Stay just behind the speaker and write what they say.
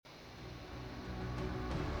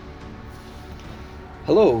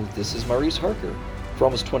Hello, this is Maurice Harker. For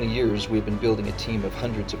almost 20 years, we have been building a team of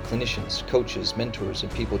hundreds of clinicians, coaches, mentors,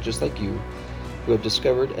 and people just like you who have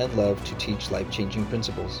discovered and love to teach life-changing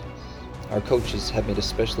principles. Our coaches have made a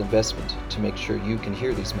special investment to make sure you can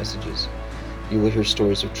hear these messages. You will hear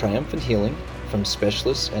stories of triumph and healing from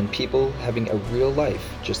specialists and people having a real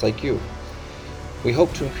life just like you. We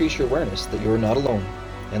hope to increase your awareness that you are not alone,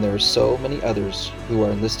 and there are so many others who are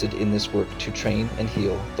enlisted in this work to train and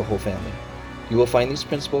heal the whole family. You will find these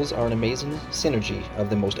principles are an amazing synergy of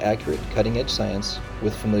the most accurate, cutting-edge science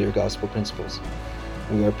with familiar gospel principles.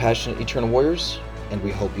 We are passionate eternal warriors, and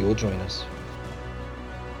we hope you will join us.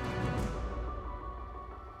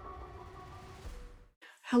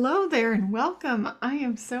 Hello there and welcome. I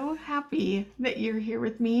am so happy that you're here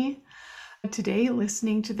with me today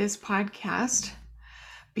listening to this podcast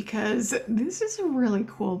because this is a really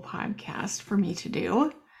cool podcast for me to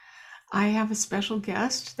do. I have a special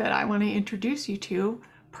guest that I want to introduce you to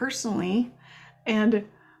personally, and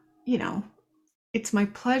it's my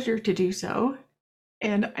pleasure to do so.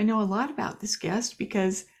 And I know a lot about this guest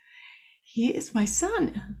because he is my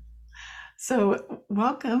son. So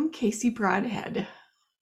welcome, Casey Broadhead.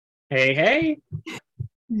 Hey.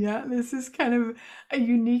 Yeah, this is kind of a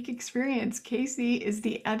unique experience. Casey is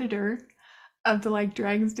the editor of the Like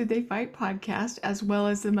Dragons Did They Fight podcast, as well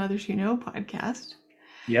as the Mothers Who Know podcast.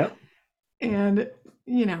 Yep. And,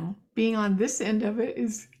 being on this end of it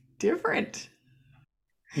is different.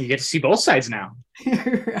 You get to see both sides now.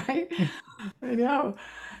 Right? I know.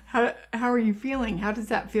 How are you feeling? How does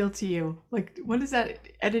that feel to you? Like, what is that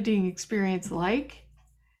editing experience like?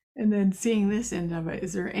 And then seeing this end of it,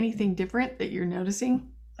 is there anything different that you're noticing?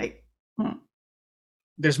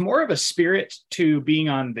 There's more of a spirit to being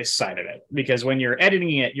on this side of it, because when you're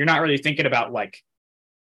editing it, you're not really thinking about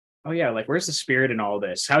oh yeah, where's the spirit in all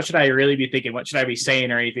this? How should I really be thinking? What should I be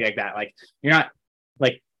saying or anything like that? You're not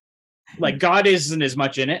like God isn't as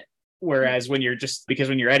much in it. Whereas when you're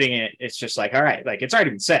editing it, it's just all right, it's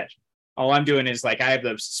already been said. All I'm doing is I have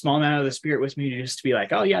the small amount of the spirit with me just to be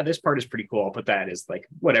oh yeah, this part is pretty cool. I'll put that as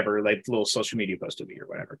whatever, little social media post of me or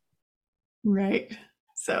whatever. Right.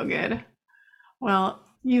 So good. Well,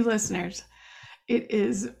 you listeners, it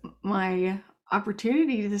is my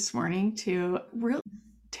opportunity this morning to really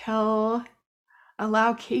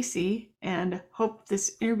allow Casey, and hope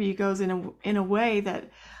this interview goes in a way that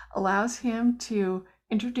allows him to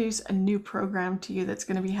introduce a new program to you that's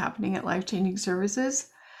going to be happening at Life Changing Services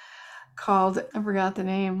called, I forgot the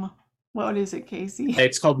name. What is it, Casey?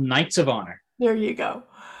 It's called Knights of Honor. There you go.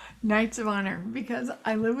 Knights of Honor, because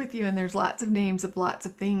I live with you and there's lots of names of lots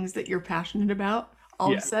of things that you're passionate about.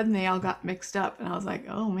 All of a sudden they all got mixed up and I was like,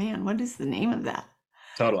 oh man, what is the name of that?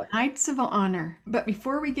 Totally. Knights of Honor. But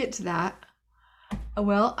before we get to that,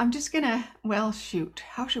 I'm just gonna, shoot,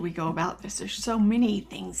 how should we go about this? There's so many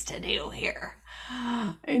things to do here.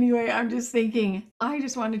 Anyway, I'm just thinking, I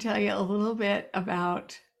just want to tell you a little bit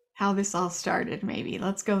about how this all started. Maybe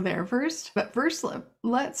let's go there first. But first,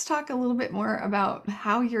 let's talk a little bit more about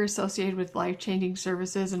how you're associated with Life Changing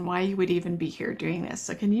Services and why you would even be here doing this.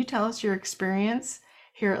 So can you tell us your experience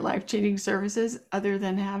here at Life Changing Services, other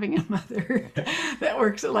than having a mother that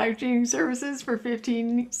works at Life Changing Services for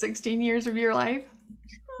 15, 16 years of your life?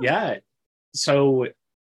 Yeah. So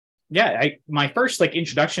my first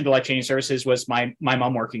introduction to Life Changing Services was my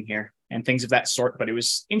mom working here and things of that sort. But it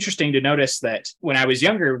was interesting to notice that when I was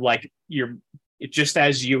younger, just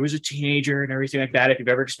as you was a teenager and everything like that, if you've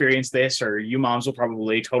ever experienced this, or you moms will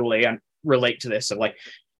probably totally relate to this, of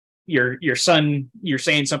your son, you're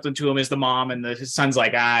saying something to him as the mom, and his son's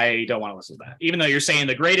I don't want to listen to that, even though you're saying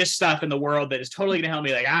the greatest stuff in the world that is totally going to help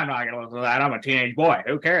me. I'm not going to listen to that. I'm a teenage boy.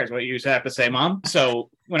 Who cares what you have to say, Mom? So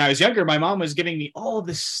when I was younger, my mom was giving me all of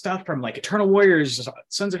this stuff from Eternal Warriors,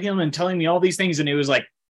 Sons of Healing, and telling me all these things, and it was I'm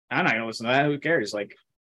not going to listen to that. Who cares?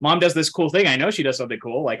 Mom does this cool thing. I know she does something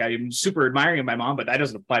cool. I'm super admiring of my mom, but that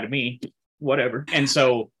doesn't apply to me. Whatever. And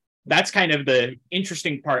so that's kind of the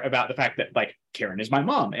interesting part about the fact that Karen is my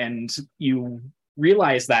mom, and you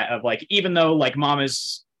realize that of even though mom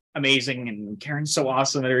is amazing and Karen's so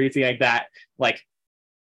awesome and everything like that,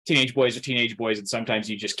 teenage boys are teenage boys, and sometimes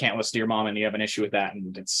you just can't listen to your mom and you have an issue with that,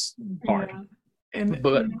 and it's hard. Yeah. And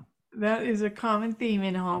but that is a common theme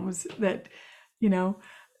in homes, that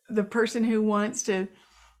the person who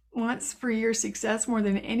wants for your success more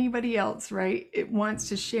than anybody else, right? It wants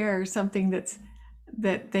to share something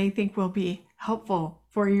that they think will be helpful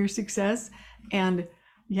for your success. And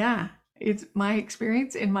it's my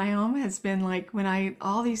experience in my home has been when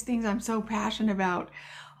all these things I'm so passionate about,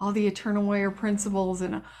 all the Eternal Warrior principles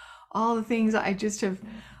and all the things I just have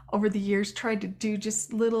over the years tried to do,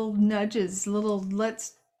 just little nudges,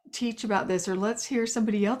 let's teach about this, or let's hear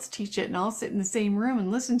somebody else teach it, and I'll sit in the same room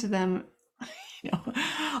and listen to them,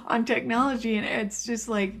 on technology. And it's just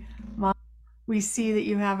like, Mom, we see that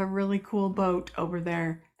you have a really cool boat over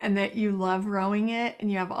there and that you love rowing it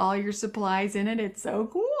and you have all your supplies in it. It's so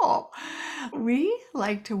cool. We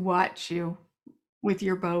like to watch you with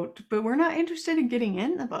your boat, but we're not interested in getting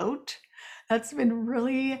in the boat. That's been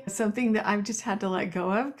really something that I've just had to let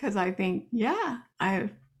go of, because I think, a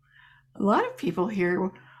lot of people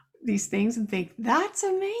hear these things and think, that's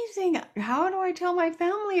amazing. How do I tell my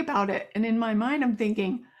family about it? And in my mind, I'm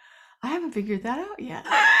thinking, I haven't figured that out yet.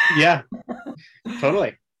 Yeah,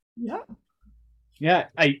 totally. Yep. Yeah,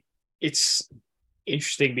 it's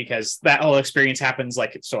interesting because that whole experience happens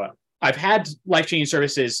so I've had life-changing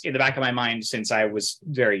services in the back of my mind since I was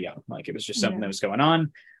very young. Like, it was just something that was going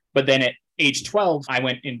on. But then at age 12, I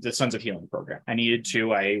went into the Sons of Healing program.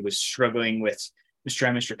 I was struggling with Mr.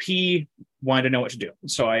 M, Mr. P, wanted to know what to do.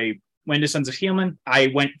 So I went to Sons of Healing.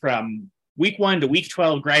 I went from week 1 to week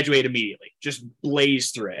 12, graduated immediately, just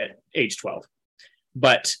blazed through it at age 12.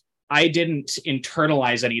 But I didn't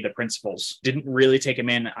internalize any of the principles, didn't really take them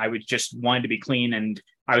in. I would just wanted to be clean, and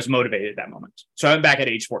I was motivated at that moment. So I went back at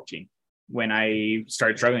age 14 when I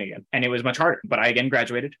started struggling again, and it was much harder, but I again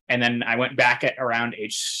graduated. And then I went back at around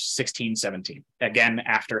age 16, 17, again,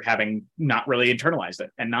 after having not really internalized it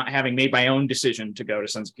and not having made my own decision to go to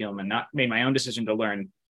Sons of Healing and not made my own decision to learn.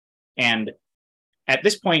 And at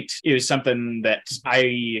this point, it was something that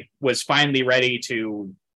I was finally ready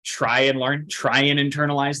to try and learn, try and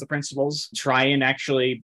internalize the principles, try and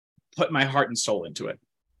actually put my heart and soul into it.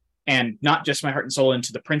 And not just my heart and soul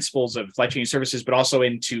into the principles of life-changing services, but also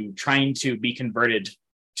into trying to be converted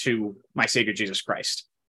to my Savior, Jesus Christ.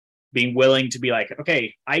 Being willing to be like,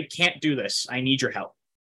 okay, I can't do this. I need your help.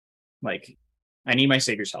 Like, I need my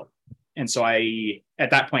Savior's help. And so I,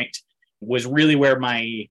 at that point, was really where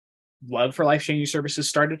my love for life-changing services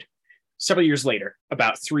started. Several years later,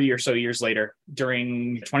 about 3 or so years later,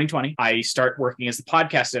 during 2020, I start working as the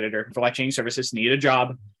podcast editor for life-changing services, needed a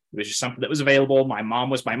job. It was just something that was available. My mom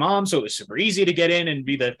was my mom, so it was super easy to get in and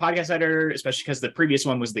be the podcast editor, especially because the previous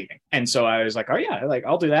one was leaving. And so I was like, oh yeah, like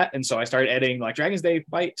I'll do that. And so I started editing like Dragon's Day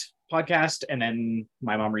Bite podcast. And then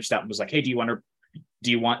my mom reached out and was like, hey, do you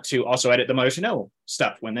want to also edit the Mothers Who Know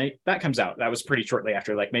stuff when that comes out? That was pretty shortly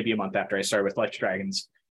after, like maybe a month after I started with Life Dragons.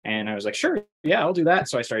 And I was like, sure, yeah, I'll do that.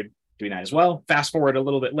 So I started doing that as well. Fast forward a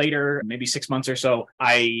little bit later, maybe 6 months or so,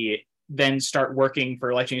 I then start working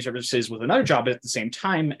for life-changing services with another job at the same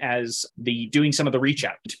time as doing some of the reach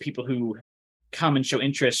out to people who come and show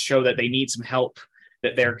interest, show that they need some help,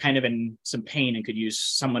 that they're kind of in some pain and could use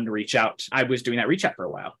someone to reach out. I was doing that reach out for a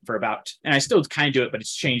while, and I still kind of do it, but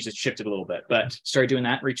it's changed, it's shifted a little bit, but started doing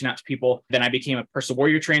that, reaching out to people. Then I became a personal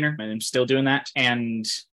warrior trainer, and I'm still doing that. And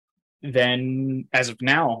then as of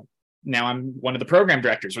now I'm one of the program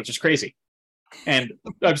directors, which is crazy. And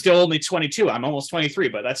I'm still only 22. I'm almost 23,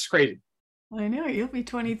 but that's crazy. I know, you'll be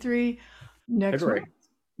 23 next February. month.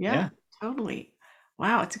 Yeah, totally.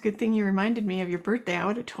 Wow, it's a good thing you reminded me of your birthday. I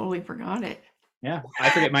would have totally forgot it. Yeah, I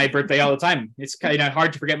forget my birthday all the time. It's kind of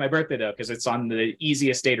hard to forget my birthday, though, because it's on the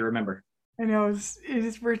easiest day to remember. I know,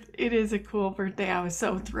 it is a cool birthday. I was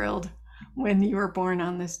so thrilled when you were born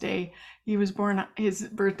on this day. He was born, his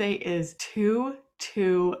birthday is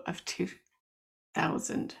 2/2 of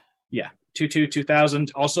 2000. Yeah,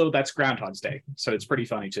 2/2/2000. Also, that's Groundhog's Day, so it's pretty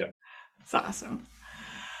funny too. It's awesome.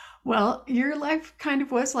 Well, your life kind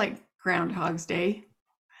of was like Groundhog's Day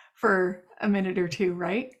for a minute or two,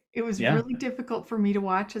 right? It was really difficult for me to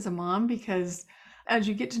watch as a mom, because as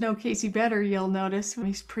you get to know Casey better, you'll notice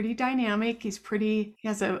he's pretty dynamic. He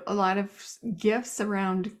has a lot of gifts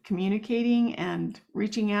around communicating and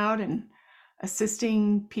reaching out and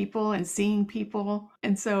assisting people and seeing people.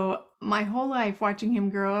 And so my whole life watching him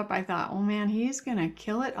grow up, I thought, oh man, he's going to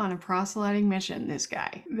kill it on a proselyting mission, this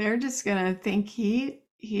guy. They're just going to think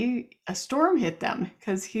a storm hit them,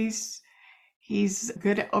 because he's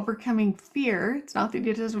good at overcoming fear. It's not that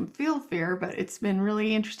he doesn't feel fear, but it's been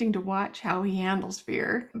really interesting to watch how he handles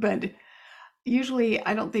fear. But usually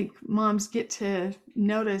I don't think moms get to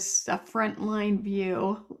notice a frontline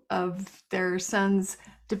view of their sons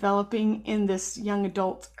developing in this young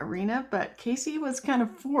adult arena, but Casey was kind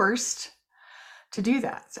of forced to do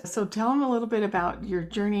that. So tell him a little bit about your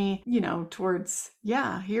journey, towards,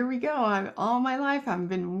 here we go. All my life I've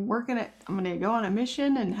been working I'm going to go on a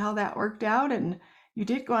mission, and how that worked out. And you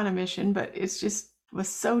did go on a mission, but it's just was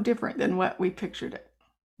so different than what we pictured it.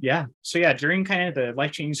 Yeah. So during kind of the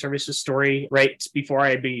life-changing services story, right before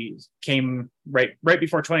I became right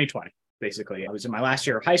before 2020, basically, I was in my last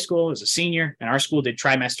year of high school as a senior, and our school did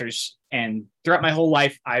trimesters. And throughout my whole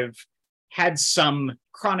life, I've had some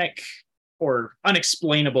chronic or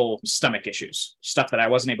unexplainable stomach issues, stuff that I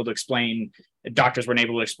wasn't able to explain. The doctors weren't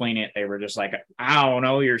able to explain it. They were just like, I don't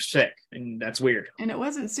know, you're sick. And that's weird. And it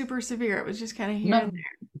wasn't super severe. It was just kind of here No. and there.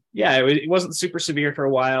 Yeah, it wasn't super severe for a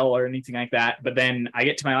while or anything like that. But then I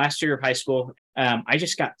get to my last year of high school. I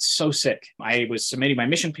just got so sick. I was submitting my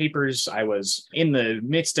mission papers. I was in the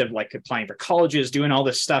midst of like applying for colleges, doing all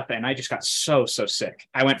this stuff. And I just got so sick.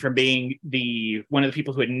 I went from being one of the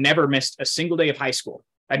people who had never missed a single day of high school.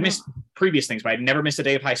 I'd missed previous things, but I'd never missed a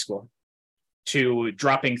day of high school, to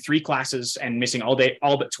dropping 3 classes and missing all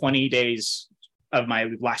but 20 days of my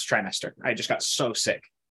last trimester. I just got so sick.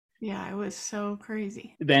 Yeah, it was so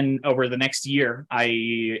crazy. Then over the next year,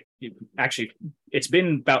 it's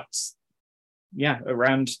been about,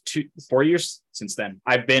 around 4 years since then.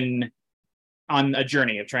 I've been on a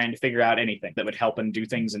journey of trying to figure out anything that would help and do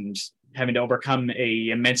things, and having to overcome a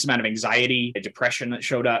immense amount of anxiety, a depression that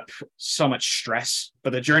showed up, so much stress.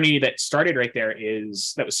 But the journey that started right there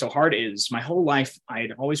that was so hard is my whole life,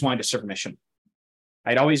 I'd always wanted to serve a mission.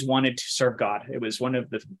 I'd always wanted to serve God. It was one of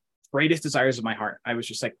the greatest desires of my heart. I was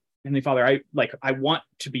just like, Heavenly Father, I want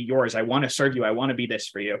to be yours. I want to serve you. I want to be this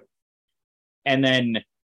for you. And then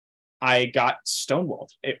I got stonewalled.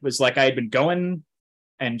 It was like I had been going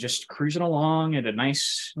and just cruising along at a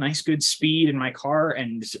nice, good speed in my car.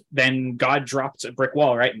 And then God dropped a brick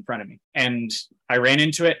wall right in front of me. And I ran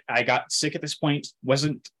into it. I got sick at this point.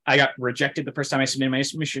 I got rejected the first time I submitted my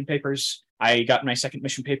mission papers. I got my second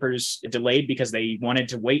mission papers delayed because they wanted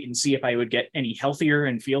to wait and see if I would get any healthier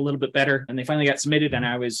and feel a little bit better. And they finally got submitted, and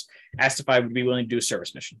I was asked if I would be willing to do a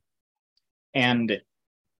service mission. And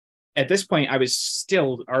at this point, I was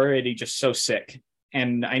still already just so sick.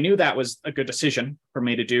 And I knew that was a good decision for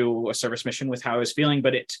me to do a service mission with how I was feeling,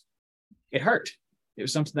 but it hurt. It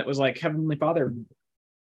was something that was like, Heavenly Father,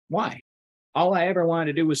 why? All I ever wanted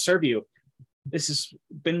to do was serve you. This has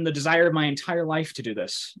been the desire of my entire life to do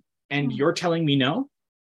this. And you're telling me no?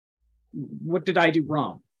 What did I do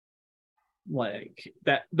wrong? Like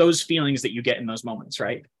those feelings that you get in those moments,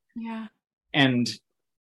 right? Yeah. And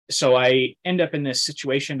so I end up in this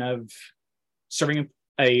situation of serving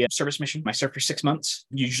a service mission. I served for 6 months.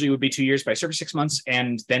 Usually it would be 2 years, but I served for 6 months,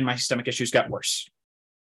 and then my stomach issues got worse.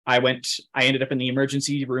 I ended up in the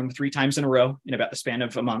emergency room 3 times in a row in about the span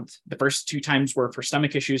of a month. The first 2 times were for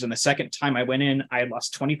stomach issues, and the second time I went in, I had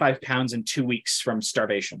lost 25 pounds in 2 weeks from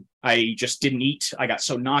starvation. I just didn't eat. I got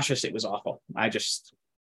so nauseous. It was awful.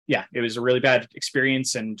 It was a really bad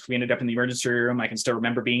experience, and we ended up in the emergency room. I can still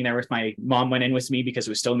remember being there with my mom. Went in with me because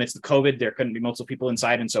it was still in the midst of COVID. There couldn't be multiple people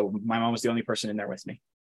inside, and so my mom was the only person in there with me.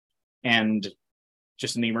 And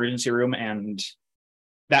just in the emergency room, and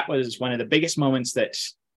that was one of the biggest moments that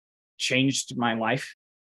changed my life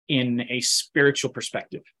in a spiritual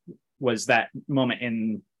perspective, was that moment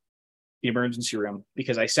in the emergency room,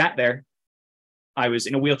 because I sat there. I was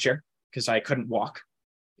in a wheelchair because I couldn't walk,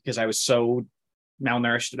 because I was so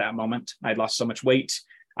malnourished at that moment. I'd lost so much weight.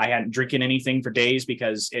 I hadn't drinking anything for days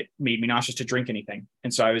because it made me nauseous to drink anything.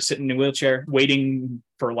 And so I was sitting in a wheelchair waiting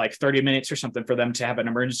for like 30 minutes or something for them to have an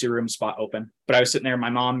emergency room spot open. But I was sitting there, my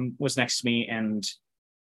mom was next to me, and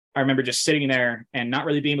I remember just sitting there and not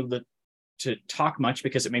really being able to talk much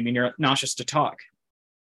because it made me nauseous to talk.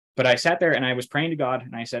 But I sat there and I was praying to God,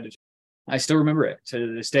 and I said, I still remember it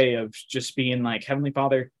to this day, of just being like, Heavenly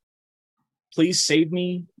Father, please save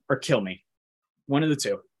me or kill me. One of the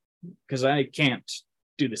two, because I can't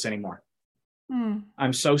do this anymore.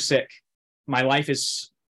 I'm so sick. My life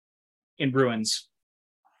is in ruins.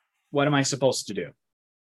 What am I supposed to do?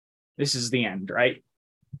 This is the end, right?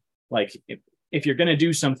 Like, if you're going to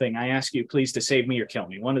do something, I ask you please to save me or kill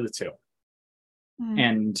me. One of the two.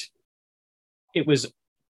 And it was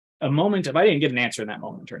a moment of, I didn't get an answer in that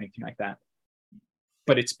moment or anything like that.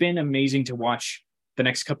 But it's been amazing to watch the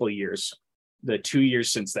next couple of years, the 2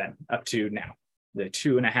 years since then, up to now, the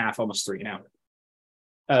 2.5, almost 3 now.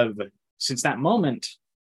 Since that moment,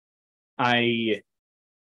 I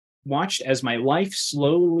watched as my life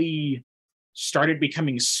slowly started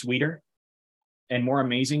becoming sweeter and more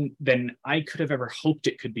amazing than I could have ever hoped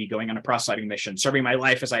it could be, going on a proselyting mission, serving my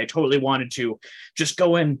life as I totally wanted to, just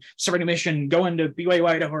go in, serving a mission, go into BYU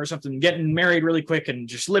Idaho or something, getting married really quick and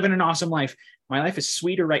just living an awesome life. My life is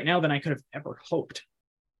sweeter right now than I could have ever hoped,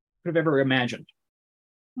 could have ever imagined,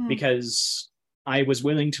 because I was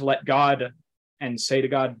willing to let God and say to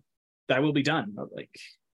God, thy will be done. Like,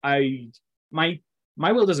 my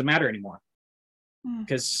will doesn't matter anymore,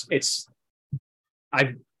 because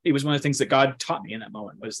it was one of the things that God taught me in that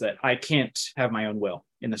moment, was that I can't have my own will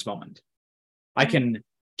in this moment. I can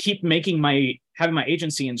keep having my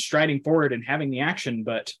agency and striding forward and having the action,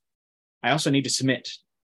 but I also need to submit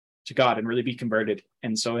to God and really be converted.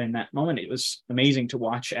 And so in that moment, it was amazing to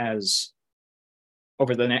watch as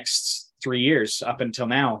over the next 3 years up until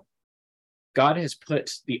now, God has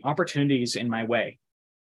put the opportunities in my way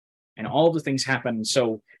and all the things happen.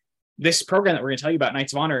 So this program that we're going to tell you about,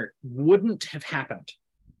 Knights of Honor, wouldn't have happened.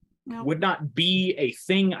 No. Would not be a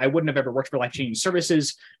thing. I wouldn't have ever worked for Life Changing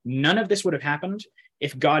Services. None of this would have happened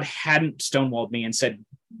if God hadn't stonewalled me and said,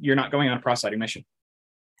 you're not going on a proselyting mission.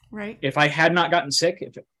 Right. If I had not gotten sick,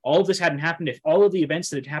 if all of this hadn't happened, if all of the events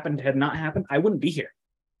that had happened had not happened, I wouldn't be here.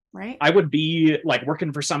 Right. I would be like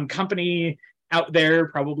working for some company out there,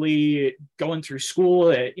 probably going through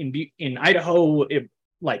school in Idaho. I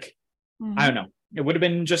don't know. It would have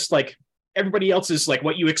been just like everybody else's, like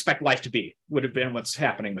what you expect life to be would have been what's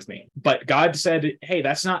happening with me. But God said, hey,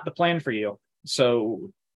 that's not the plan for you.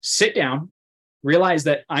 So sit down, realize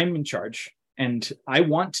that I'm in charge and I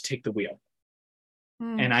want to take the wheel.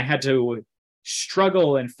 And I had to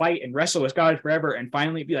struggle and fight and wrestle with God forever and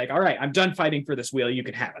finally be like, all right, I'm done fighting for this wheel. You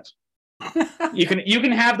can have it. You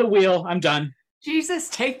can have the wheel. I'm done. Jesus,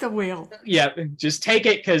 take the wheel. Yeah, just take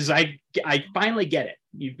it because I finally get it.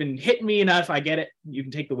 You've been hitting me enough. I get it. You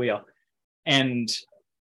can take the wheel. And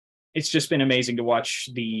it's just been amazing to watch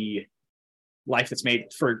the life that's made.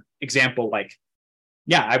 For example,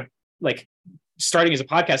 I starting as a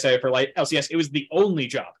podcast editor for LCS, it was the only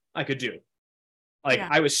job I could do.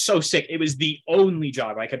 I was so sick. It was the only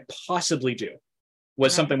job I could possibly do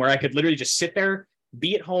was something where I could literally just sit there,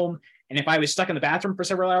 be at home. And if I was stuck in the bathroom for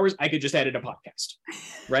several hours, I could just edit a podcast,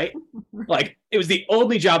 right? It was the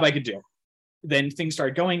only job I could do. Then things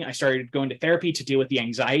started going. I started going to therapy to deal with the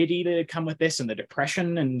anxiety that had come with this and the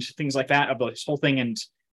depression and things like that of this whole thing. And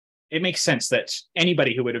it makes sense that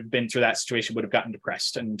anybody who would have been through that situation would have gotten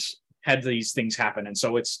depressed and had these things happen. And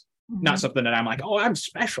so it's not something that I'm like, oh, I'm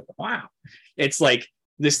special. Wow. It's like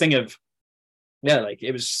this thing of,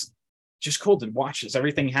 it was just cool to watch as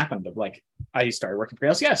everything happened. Of I started working for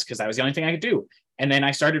LCS because that was the only thing I could do. And then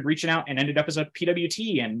I started reaching out and ended up as a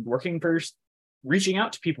PWT and reaching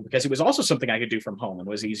out to people because it was also something I could do from home and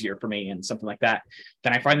was easier for me and something like that.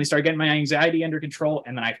 Then I finally started getting my anxiety under control.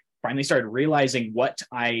 And then I finally started realizing what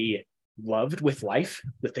I loved with life,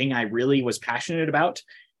 the thing I really was passionate about.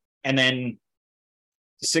 And then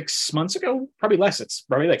 6 months ago, probably less, it's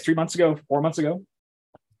probably 3 months ago, 4 months ago,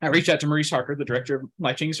 I reached out to Maurice Harker, the director of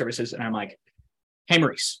Life Changing Services, and I'm like, hey,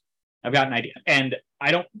 Maurice, I've got an idea. And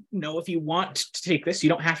I don't know if you want to take this. You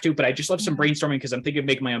don't have to, but I just love some brainstorming because I'm thinking of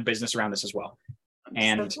making my own business around this as well.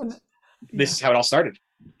 And this is how it all started.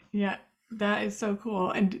 Yeah, that is so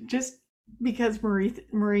cool. And just because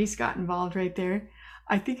Maurice got involved right there,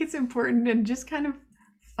 I think it's important and just kind of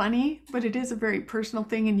funny, but it is a very personal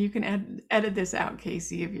thing. And you can edit this out,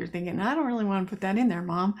 Casey, if you're thinking, I don't really want to put that in there,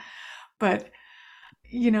 Mom. But,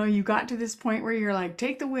 you got to this point where you're like,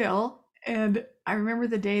 take the wheel. And I remember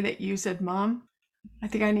the day that you said, Mom, I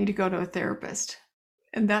think I need to go to a therapist.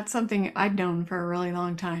 And that's something I'd known for a really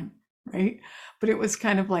long time, right? But it was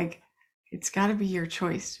kind of like, it's got to be your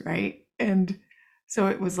choice, right? And so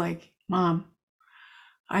it was like, Mom,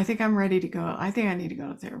 I think I'm ready to go. I think I need to go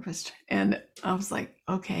to a therapist. And I was like,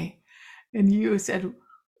 okay. And you said,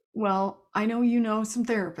 well, I know you know some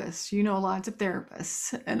therapists. You know lots of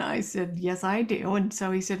therapists. And I said, yes, I do. And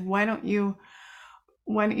so he said, why don't you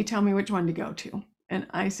tell me which one to go to? And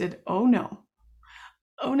I said, oh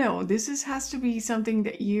no, this has to be something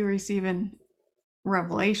that you receive in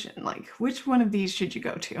revelation. Like, which one of these should you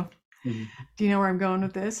go to? Mm-hmm. Do you know where I'm going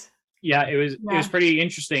with this? Yeah, it was pretty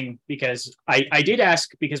interesting because I did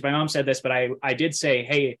ask, because my mom said this, but I did say,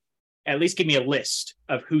 hey, at least give me a list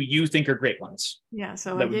of who you think are great ones. Yeah,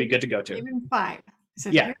 so that would be good to go to. Even 5. I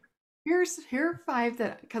said, yeah. Here are 5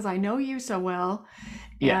 that, because I know you so well,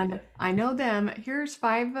 and I know them. Here's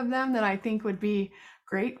 5 of them that I think would be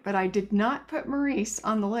great, but I did not put Maurice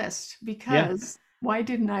on the list because why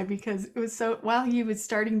didn't I? Because it was so, while he was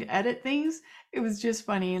starting to edit things, it was just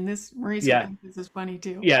funny. And Maurice thinks this is funny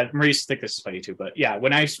too. Yeah, Maurice thinks this is funny too. But yeah,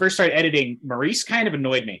 when I first started editing, Maurice kind of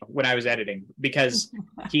annoyed me when I was editing because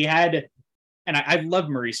he had, and I love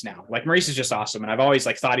Maurice now. Maurice is just awesome. And I've always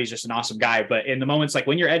thought he's just an awesome guy. But in the moments,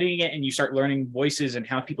 when you're editing it and you start learning voices and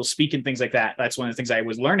how people speak and things like that, that's one of the things I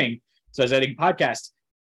was learning. So I was editing podcasts.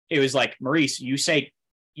 It was like, Maurice, you say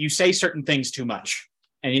certain things too much.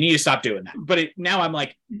 And you need to stop doing that. But now I'm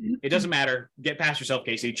like, it doesn't matter. Get past yourself,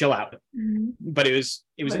 Casey. Chill out. But it was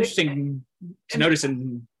interesting to notice.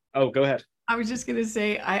 And go ahead. I was just going to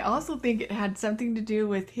say, I also think it had something to do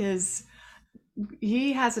with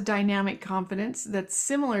he has a dynamic confidence that's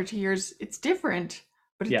similar to yours. It's different,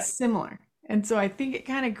 but it's similar. And so I think it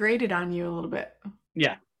kind of grated on you a little bit.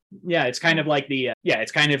 Yeah. Yeah, it's kind of like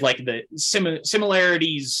the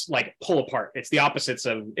similarities like pull apart. It's the opposite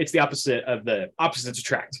of the opposites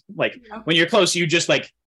attract. Like when you're close, you just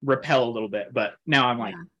like repel a little bit. But now I'm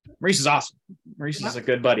like, Maurice is awesome. Maurice is a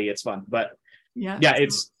good buddy. It's fun. But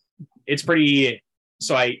it's pretty.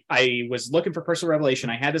 So I was looking for personal revelation.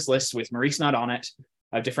 I had this list with Maurice not on it,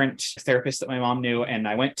 of different therapists that my mom knew. And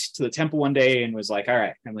I went to the temple one day and was like, all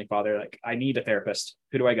right, Heavenly Father, like I need a therapist.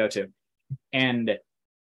 Who do I go to? And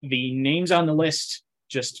the names on the list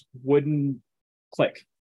just wouldn't click.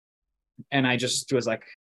 And I just was like,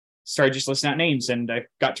 started just listing out names, and I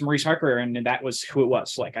got to Maurice Harker, and that was who it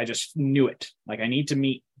was. Like, I just knew it. Like, I need to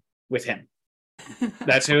meet with him.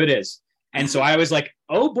 That's who it is. And so I was like,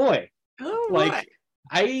 oh boy. Like,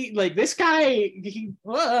 I like this guy,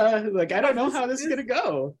 like, I don't know how this is going to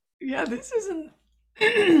go. Yeah, this isn't,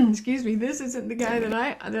 excuse me, this isn't the guy that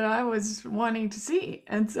I was wanting to see.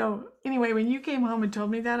 And so anyway, when you came home and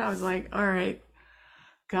told me that, I was like, all right,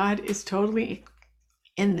 God is totally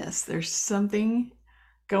in this. There's something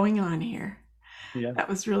going on here. Yeah. That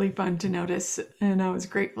was really fun to notice. And I was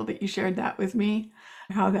grateful that you shared that with me,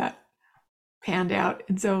 how that panned out.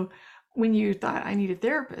 And so when you thought I need a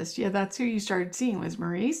therapist, that's who you started seeing was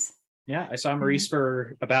Maurice. Yeah, I saw Maurice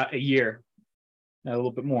for about a year, a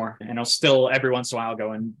little bit more. And I'll still every once in a while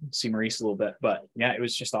go and see Maurice a little bit. But yeah, it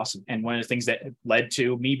was just awesome. And one of the things that led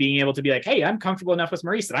to me being able to be like, hey, I'm comfortable enough with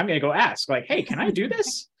Maurice that I'm going to go ask, like, hey, can I do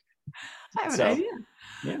this? I have an idea.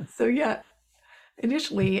 Yeah. So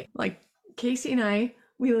initially, like Casey and I,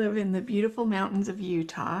 we live in the beautiful mountains of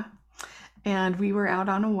Utah, and we were out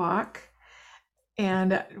on a walk,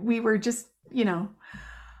 and we were just,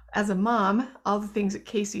 as a mom, all the things that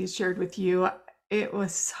Casey has shared with you, it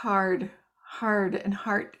was hard and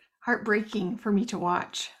heartbreaking for me to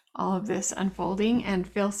watch all of this unfolding and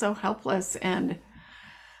feel so helpless and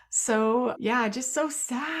so, just so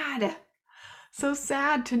sad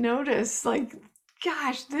to notice, like,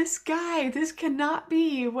 gosh, this guy, this cannot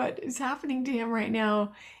be what is happening to him right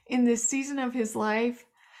now in this season of his life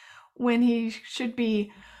when he should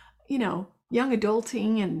be, young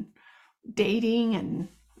adulting and dating and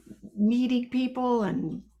meeting people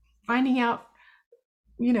and finding out,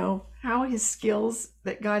 how his skills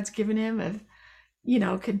that God's given him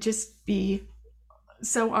could just be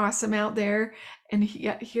so awesome out there. And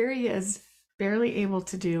yet here he is, barely able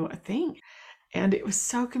to do a thing. And it was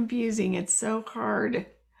so confusing. It's so hard.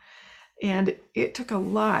 And it took a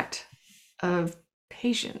lot of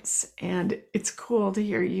patience. And it's cool to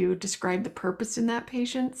hear you describe the purpose in that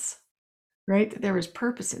patience, right? That there was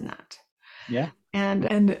purpose in that. Yeah.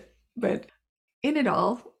 But in it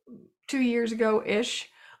all, 2 years ago-ish,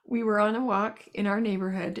 we were on a walk in our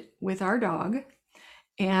neighborhood with our dog.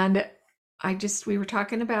 And we were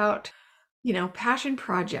talking about, passion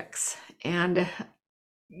projects. And,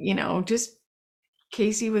 just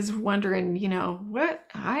Casey was wondering, what,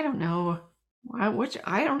 I don't know, which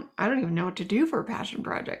I don't even know what to do for a passion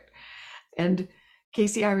project. And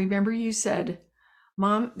Casey, I remember you said,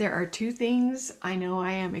 Mom, there are 2 things I know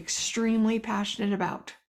I am extremely passionate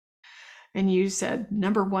about. And you said,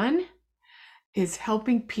 number 1 is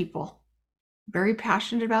helping people. Very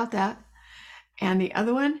passionate about that. And the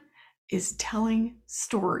other one is telling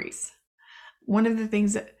stories. One of the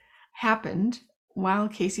things that happened while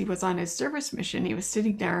Casey was on his service mission, he was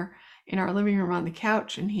sitting there in our living room on the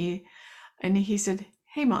couch, and he said,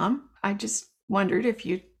 hey, Mom, I just wondered if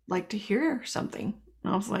you'd like to hear something.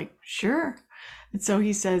 And I was like, sure. And so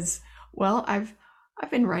he says, well, I've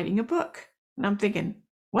been writing a book. And I'm thinking,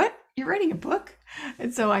 what? You're writing a book?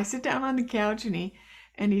 And so I sit down on the couch,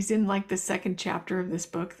 and he's in like the 2nd chapter of this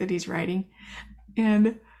book that he's writing.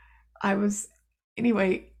 And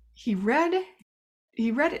he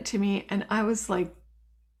read it to me, and I was like,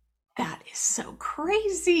 that is so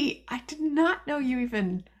crazy. I did not know you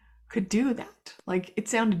even could do that. Like, it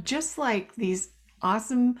sounded just like these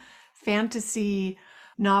awesome fantasy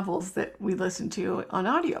novels that we listen to on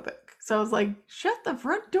audiobook. So I was like, shut the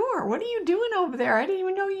front door. What are you doing over there? I didn't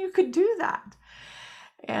even know you could do that.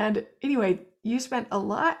 And anyway, you spent a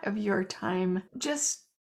lot of your time just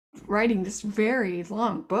writing this very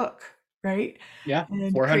long book, right? Yeah,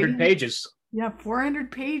 400 pages. Yeah,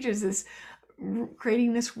 400 pages is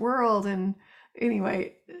creating this world. And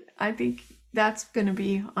anyway, I think that's going to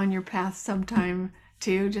be on your path sometime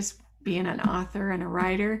too, just being an author and a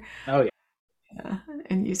writer. Oh, yeah.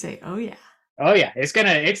 And you say, oh, yeah. Oh, yeah.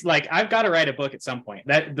 It's like, I've got to write a book at some point.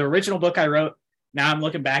 That the original book I wrote, now I'm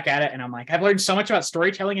looking back at it and I'm like, I've learned so much about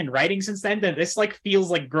storytelling and writing since then that this like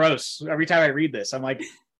feels like gross every time I read this. I'm like,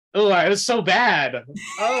 oh, it was so bad.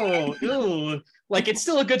 Oh, ew. Like, it's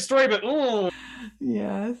still a good story, but oh.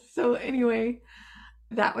 Yeah. So anyway,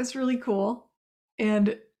 that was really cool.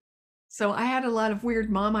 And so I had a lot of weird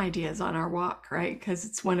mom ideas on our walk, right? Because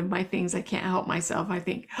it's one of my things. I can't help myself. I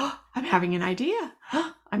think, oh, I'm having an idea.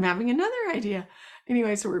 Oh, I'm having another idea.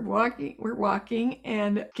 Anyway, so we're walking,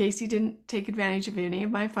 and Casey didn't take advantage of any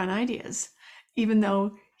of my fun ideas, even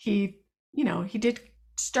though he did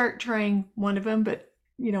start trying one of them, but,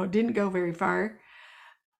 it didn't go very far.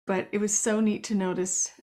 But it was so neat to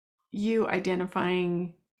notice you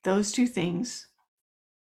identifying those two things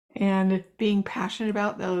and being passionate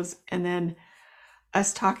about those, and then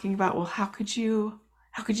us talking about, well, how could you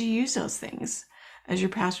use those things as your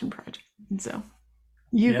passion project? And so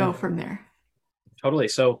you go from there. Totally.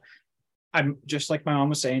 So I'm just like my mom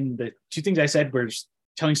was saying, the two things I said were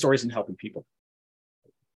telling stories and helping people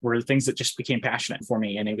were the things that just became passionate for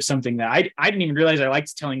me. And it was something that I didn't even realize I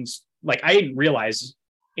liked telling. Like, I didn't realize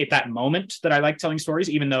at that moment that I liked telling stories,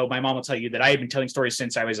 even though my mom will tell you that I had been telling stories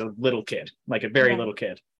since I was a little kid, like a very little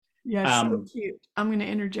kid. Yeah, so cute. I'm going to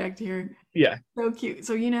interject here. Yeah. So cute.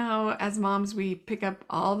 So, how as moms, we pick up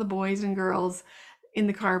all the boys and girls in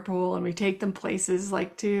the carpool and we take them places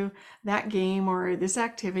like to that game or this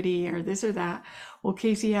activity or this or that. Well,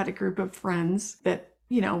 Casey had a group of friends that,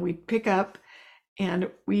 we'd pick up, and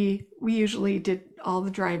we usually did all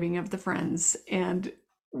the driving of the friends, and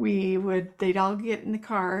they'd all get in the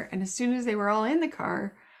car. And as soon as they were all in the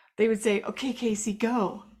car, they would say, okay, Casey,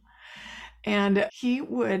 go. And he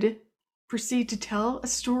would proceed to tell a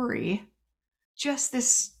story, just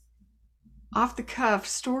this off the cuff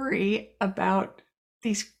story about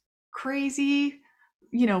these crazy,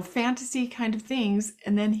 fantasy kind of things.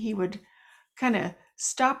 And then he would kind of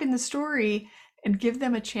stop in the story and give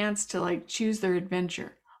them a chance to like choose their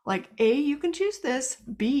adventure. Like, A, you can choose this,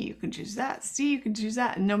 B, you can choose that, C, you can choose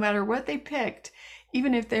that. And no matter what they picked,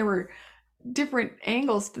 even if they were different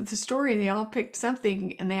angles to the story, they all picked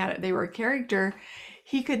something and they were a character,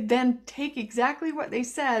 he could then take exactly what they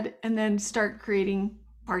said and then start creating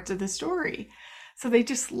parts of the story. So they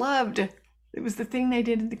just loved it. Was the thing they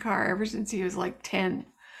did in the car ever since he was like 10.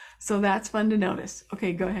 So that's fun to notice.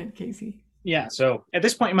 Okay, go ahead, Casey. Yeah. So at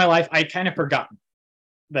this point in my life, I kind of forgotten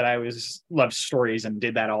that I loved stories and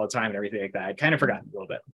did that all the time and everything like that. I kind of forgotten a little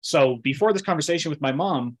bit. So before this conversation with my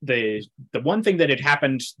mom, the one thing that had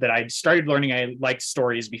happened that I started learning I liked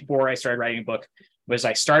stories before I started writing a book was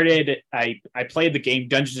I played the game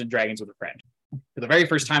Dungeons and Dragons with a friend. For the very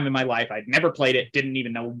first time in my life, I'd never played it, didn't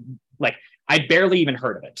even know, like, I'd barely even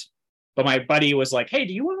heard of it. But my buddy was like, hey,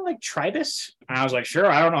 do you want to like try this? And I was like, sure,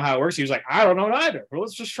 I don't know how it works. He was like, I don't know either. Well,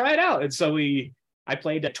 let's just try it out. And so I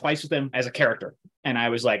played it twice with him as a character. And I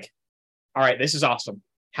was like, all right, this is awesome.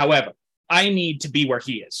 However, I need to be where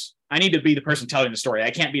he is. I need to be the person telling the story.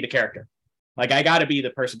 I can't be the character. Like, I got to be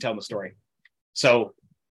the person telling the story. So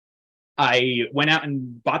I went out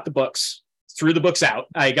and bought the books, threw the books out.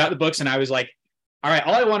 I got the books and I was like, all right,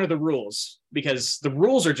 all I want are the rules, because the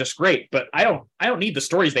rules are just great, but I don't need the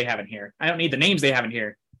stories they have in here. I don't need the names they have in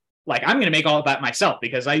here. Like, I'm going to make all of that myself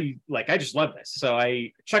because I just love this. So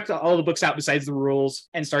I checked all the books out besides the rules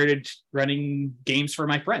and started running games for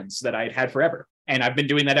my friends that I'd had forever. And I've been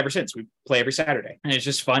doing that ever since. We play every Saturday and it's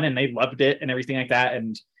just fun and they loved it and everything like that.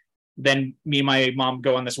 And then me and my mom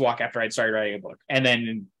go on this walk after I'd started writing a book. And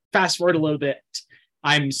then fast forward a little bit,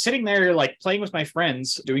 I'm sitting there like playing with my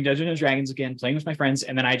friends, doing Dungeons and Dragons again, playing with my friends.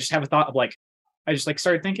 And then I just have a thought of like, I just like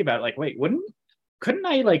started thinking about it, like, wait, couldn't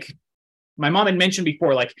I, like, my mom had mentioned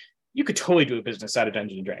before, like, you could totally do a business out of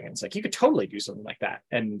Dungeons and Dragons. Like, you could totally do something like that.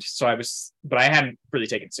 And so but I hadn't really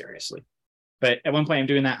taken it seriously. But at one point I'm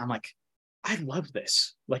doing that. I'm like, I love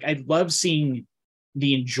this. Like, I love seeing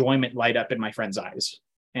the enjoyment light up in my friends' eyes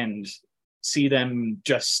and see them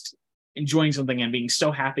just enjoying something and being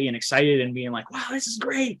so happy and excited and being like, wow, this is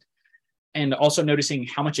great. And also noticing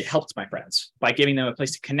how much it helped my friends by giving them a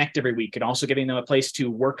place to connect every week and also giving them a place to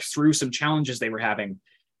work through some challenges they were having.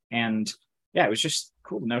 And yeah, it was just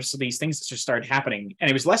cool to notice these things that just started happening. And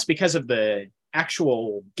it was less because of the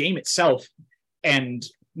actual game itself and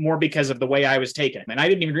more because of the way I was taken. And I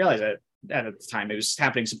didn't even realize it at the time. It was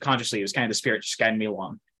happening subconsciously. It was kind of the spirit just guiding me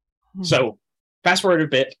along. Mm-hmm. So fast forward a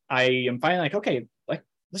bit, I am finally like, okay, like,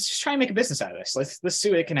 let's just try and make a business out of this. Let's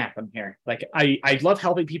see what can happen here. Like, I love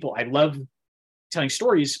helping people. I love telling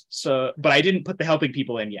stories. But I didn't put the helping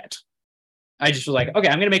people in yet. I just was like, okay,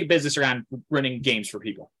 I'm going to make a business around running games for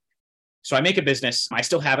people. So I make a business. I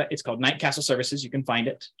still have it. It's called Night Castle Services. You can find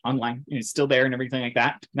it online. It's still there and everything like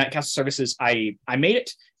that. Night Castle Services, I made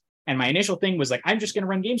it. And my initial thing was like, I'm just going to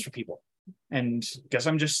run games for people. And because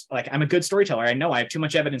I'm a good storyteller. I know I have too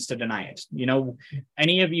much evidence to deny it. You know,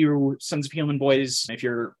 any of you Sons of Helaman boys, if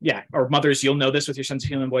you're, or mothers, you'll know this with your Sons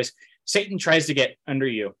of Helaman boys. Satan tries to get under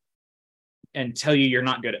you and tell you you're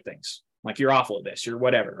not good at things. Like you're awful at this, you're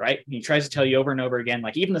whatever, right? And he tries to tell you over and over again,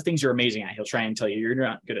 like even the things you're amazing at, he'll try and tell you you're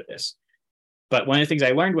not good at this. But one of the things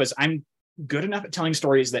I learned was I'm good enough at telling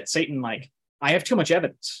stories that Satan, like, I have too much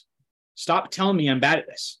evidence. Stop telling me I'm bad at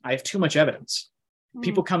this. I have too much evidence.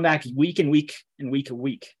 People come back week and week and week and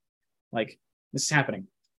week. Like, this is happening.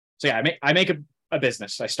 So yeah, I make a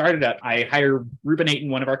business. I hire Ruben Aiton,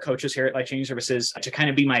 one of our coaches here at Life Changing Services, to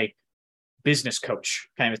kind of be my business coach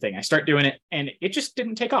kind of thing. I start doing it and it just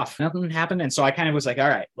didn't take off. Nothing happened. And so I kind of was like, all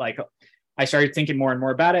right, like I started thinking more and more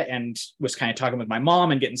about it and was kind of talking with my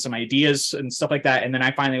mom and getting some ideas and stuff like that. And then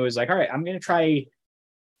I finally was like, all right, I'm going to try,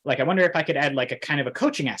 like, I wonder if I could add like a kind of a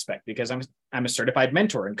coaching aspect, because I'm a certified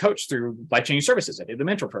mentor and coach through Life Changing Services. I did the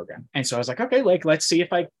mentor program. And so I was like, okay, like, let's see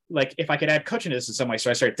if I could add coaching to this in some way. So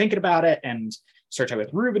I started thinking about it and started talking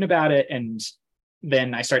with Ruben about it. And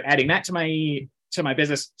then I started adding that to my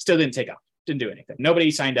business. Still didn't take off. Didn't do anything. Nobody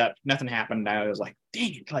signed up. Nothing happened. I was like,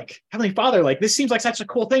 dang it, like, Heavenly Father, like, this seems like such a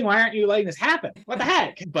cool thing. Why aren't you letting this happen? What the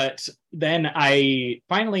heck? But then my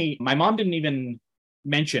mom didn't even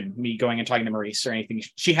mention me going and talking to Maurice or anything.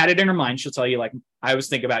 She had it in her mind. She'll tell you, like, I was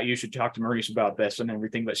thinking about you should talk to Maurice about this and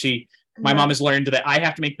everything. But my mom has learned that I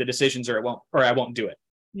have to make the decisions or I won't do it.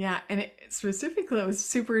 Yeah. And specifically, it was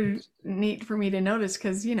super neat for me to notice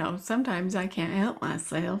because, sometimes I can't help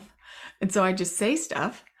myself. And so I just say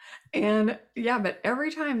stuff. And yeah, but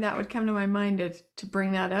every time that would come to my mind to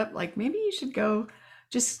bring that up, like maybe you should go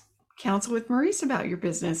just counsel with Maurice about your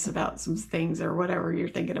business, about some things or whatever you're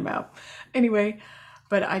thinking about. Anyway,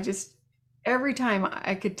 but every time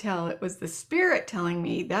I could tell it was the Spirit telling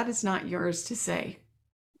me that is not yours to say.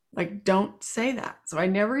 Like, don't say that. So I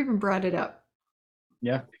never even brought it up.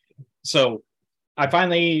 Yeah. So I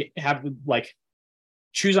finally have to like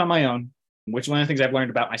choose on my own, which one of the things I've learned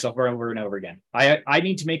about myself over and over again. I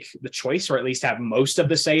need to make the choice, or at least have most of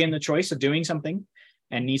the say in the choice of doing something,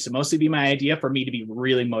 and needs to mostly be my idea for me to be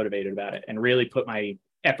really motivated about it and really put my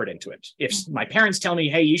effort into it. If my parents tell me,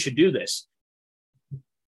 hey, you should do this,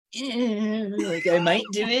 like I might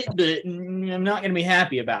do it, but I'm not going to be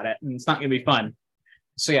happy about it, and it's not going to be fun.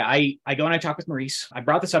 So yeah, I go and I talk with Maurice. I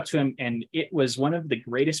brought this up to him, and it was one of the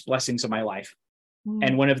greatest blessings of my life.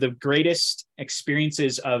 And one of the greatest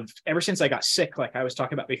experiences of ever since I got sick, like I was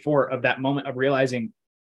talking about before, of that moment of realizing,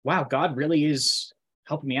 wow, God really is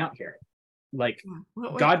helping me out here. Like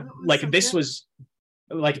God, like this was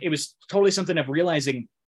like, it was totally something of realizing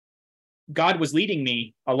God was leading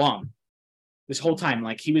me along this whole time.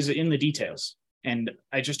 Like he was in the details, and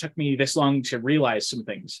it just took me this long to realize some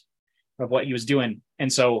things of what he was doing.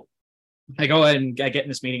 And so I go ahead and I get in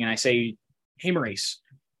this meeting and I say, hey, Maurice,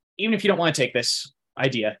 even if you don't want to take this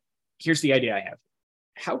idea, here's the idea I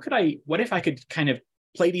have. What if I could kind of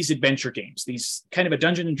play these adventure games, these kind of a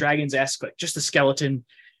Dungeons and Dragons-esque, like just a skeleton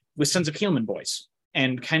with Sons of Helaman boys,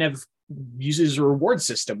 and kind of uses a reward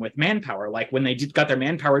system with manpower. Like when they got their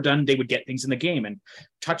manpower done, they would get things in the game, and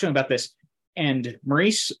talk to him about this. And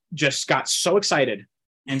Maurice just got so excited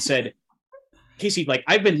and said, Casey, like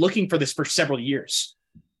I've been looking for this for several years.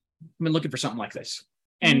 I've been looking for something like this.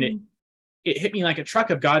 And it hit me like a truck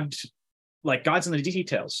of God, like God's in the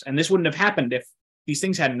details. And this wouldn't have happened if these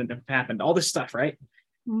things hadn't happened, all this stuff, right?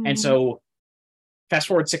 And so fast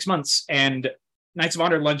forward 6 months, and Knights of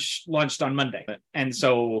Honor launched on Monday. And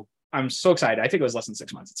so I'm so excited. I think it was less than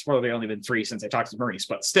 6 months. It's probably only been 3 since I talked to Maurice,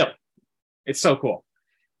 but still, it's so cool.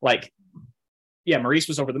 Like, yeah, Maurice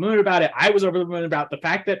was over the moon about it. I was over the moon about the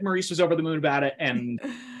fact that Maurice was over the moon about it. And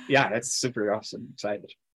yeah, that's super awesome.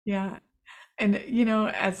 Excited. Yeah. And,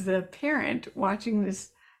 as the parent watching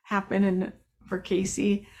this happen, and for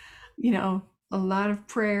Casey, a lot of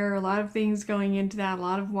prayer, a lot of things going into that, a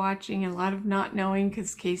lot of watching, a lot of not knowing,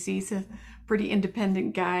 because Casey's a pretty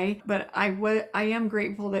independent guy. But I am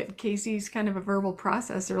grateful that Casey's kind of a verbal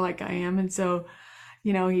processor like I am. And so,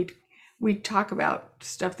 we'd talk about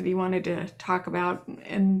stuff that he wanted to talk about,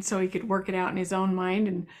 and so he could work it out in his own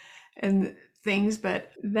mind and things.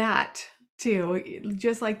 But that too,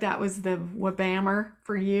 just like that was the wabammer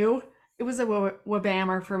for you, it was a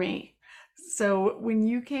wabammer for me. So when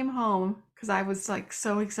you came home, because I was like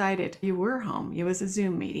so excited, you were home. It was a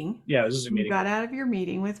Zoom meeting. Yeah, it was a Zoom meeting. You got out of your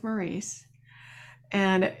meeting with Maurice,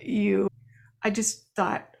 and I just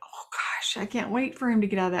thought, oh gosh, I can't wait for him to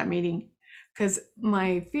get out of that meeting. Because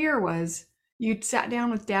my fear was you'd sat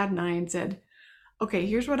down with Dad and I and said, okay,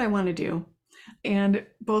 here's what I want to do. And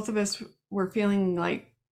both of us were feeling like,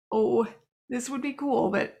 oh, this would be cool,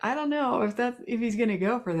 but I don't know if he's going to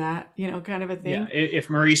go for that, kind of a thing. Yeah, if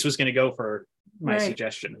Maurice was going to go for my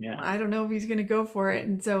suggestion, yeah. I don't know if he's going to go for it.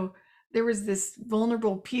 And so there was this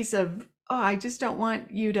vulnerable piece of, oh, I just don't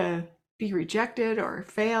want you to be rejected or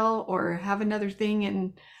fail or have another thing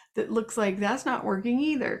and that looks like that's not working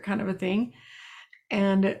either, kind of a thing.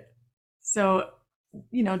 And so,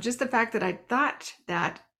 just the fact that I thought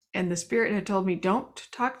that, and the Spirit had told me, don't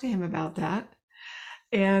talk to him about that.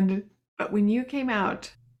 But when you came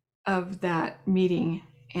out of that meeting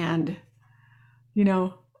and,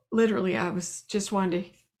 literally I was just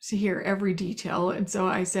wanting to hear every detail. And so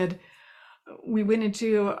I said, we went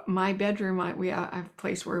into my bedroom. I have a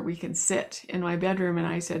place where we can sit in my bedroom. And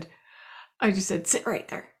I just said, sit right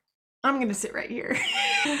there. I'm going to sit right here.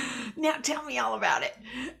 Now tell me all about it.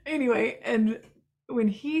 Anyway, and when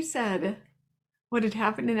he said what had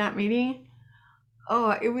happened in that meeting,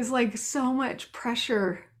 it was like so much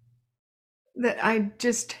pressure that I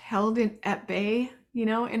just held at bay,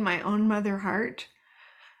 in my own mother heart.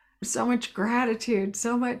 So much gratitude,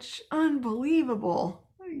 so much unbelievable.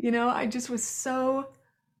 I just was so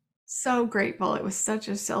grateful. It was such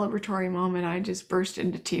a celebratory moment. I just burst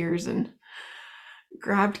into tears and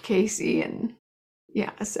grabbed Casey and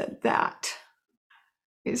I said, that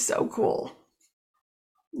is so cool.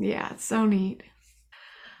 Yeah, it's so neat.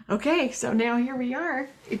 Okay, so now here we are.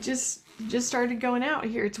 It just started going out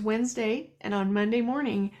here. It's Wednesday, and on Monday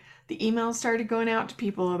morning, the emails started going out to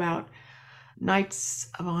people about Knights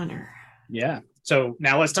of Honor. Yeah. So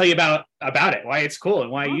now let's tell you about it, why it's cool and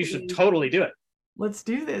why you should totally do it. Let's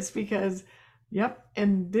do this because, yep.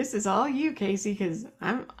 And this is all you, Casey, because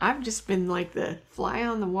I've just been like the fly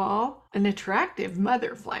on the wall, an attractive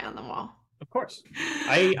mother fly on the wall. Of course.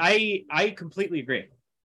 I completely agree.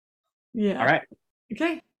 Yeah. All right.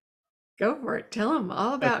 Okay. Go for it. Tell them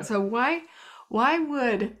all about. Okay. So why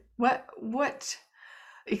would what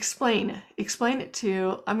explain it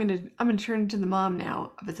to, I'm gonna turn to the mom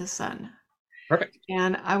now of the son. Perfect.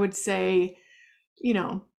 And I would say,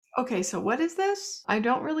 okay, so what is this? I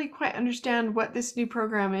don't really quite understand what this new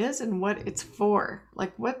program is and what it's for.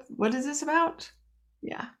 Like, what is this about?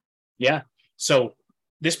 Yeah. Yeah. So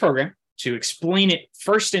this program, to explain it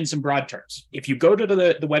first in some broad terms, if you go to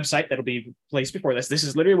the website that'll be placed before this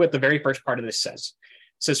is literally what the very first part of this says.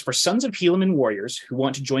 It says, for sons of Helaman warriors who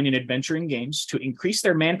want to join in adventuring games to increase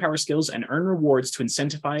their manpower skills and earn rewards to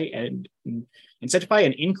incentivize and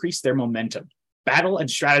increase their momentum. Battle and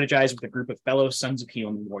strategize with a group of fellow sons of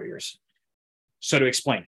Helaman warriors. So to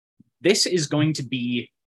explain, this is going to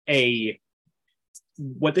be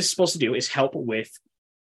what this is supposed to do is help with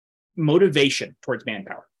motivation towards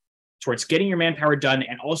manpower, towards getting your manpower done,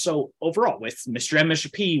 and also overall with Mr. M,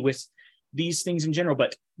 Mr. P, with these things in general.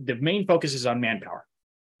 But the main focus is on manpower,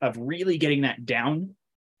 of really getting that down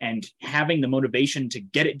and having the motivation to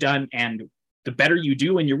get it done. And the better you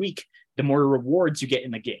do in your week, the more rewards you get in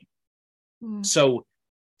the game. So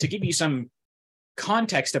to give you some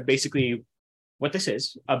context of basically what this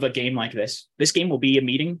is, of a game like this game will be a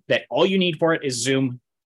meeting that all you need for it is Zoom,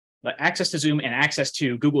 access to Zoom and access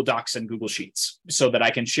to Google Docs and Google Sheets, so that I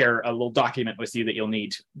can share a little document with you that you'll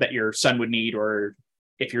need, that your son would need, or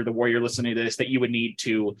if you're the warrior listening to this, that you would need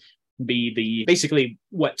to be basically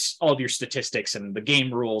what all of your statistics and the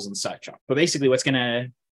game rules and such are. But basically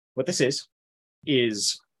what this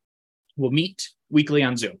is we'll meet weekly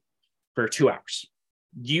on Zoom for 2 hours.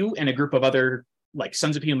 You and a group of other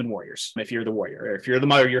sons of Helaman warriors. If you're the warrior, or if you're the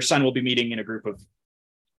mother, your son will be meeting in a group of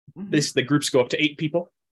the groups go up to 8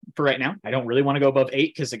 people for right now. I don't really want to go above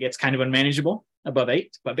 8 because it gets kind of unmanageable above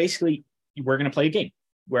 8. But basically, we're going to play a game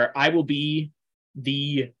where I will be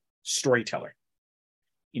the storyteller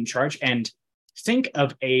in charge. And think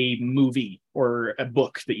of a movie or a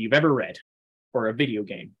book that you've ever read, or a video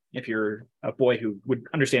game, if you're a boy who would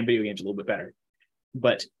understand video games a little bit better.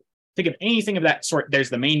 But think of anything of that sort. There's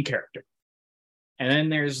the main character, and then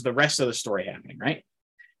there's the rest of the story happening, right?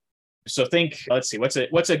 So think, let's see, what's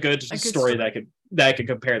a good story that I could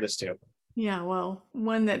compare this to? Yeah, well,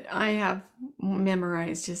 one that I have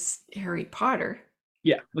memorized is Harry Potter.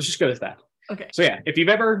 Yeah, let's just go with that. Okay. So yeah, if you've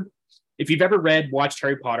ever watched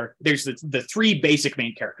Harry Potter, there's the 3 basic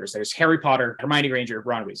main characters. There's Harry Potter, Hermione Granger,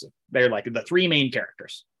 Ron Weasley. They're like the 3 main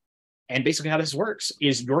characters. And basically how this works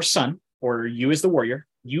is your son, or you as the warrior,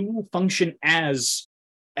 you function as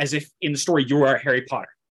if in the story you are Harry Potter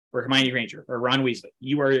or Hermione Granger or Ron Weasley.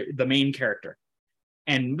 You are the main character.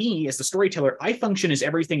 And me as the storyteller, I function as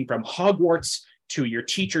everything from Hogwarts to your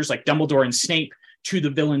teachers like Dumbledore and Snape to the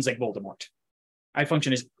villains like Voldemort. I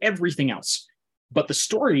function as everything else. But the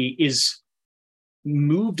story is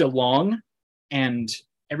moved along and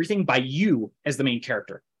everything by you as the main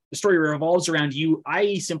character. The story revolves around you.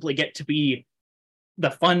 I simply get to be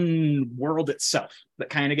the fun world itself that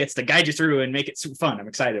kind of gets to guide you through and make it super fun. I'm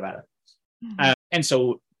excited about it. And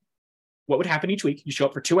so what would happen each week. You show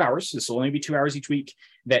up for 2 hours. This will only be 2 hours each week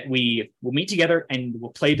that we will meet together and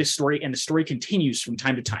we'll play this story, and the story continues from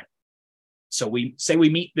time to time. So we say we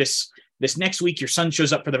meet this next week, your son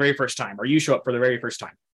shows up for the very first time, or you show up for the very first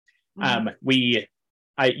time.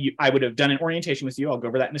 I would have done an orientation with you. I'll go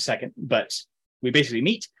over that in a second, but we basically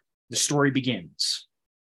meet, the story begins.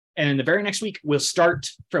 And then the very next week, we'll start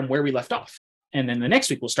from where we left off. And then the next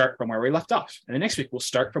week, we'll start from where we left off. And the next week, we'll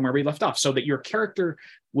start from where we left off, so that your character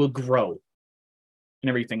will grow and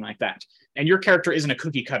everything like that. And your character isn't a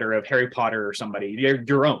cookie cutter of Harry Potter or somebody. They're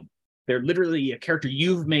your own. They're literally a character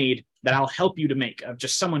you've made that I'll help you to make, of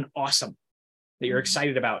just someone awesome that you're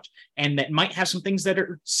excited about, and that might have some things that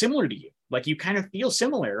are similar to you. Like you kind of feel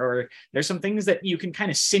similar, or there's some things that you can kind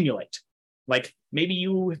of simulate. Like maybe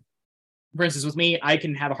you, for instance, with me, I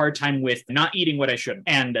can have a hard time with not eating what I should.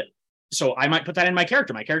 And so I might put that in my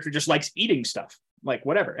character. My character just likes eating stuff, like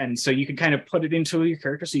whatever. And so you can kind of put it into your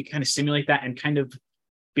character, so you kind of simulate that and kind of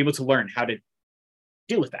be able to learn how to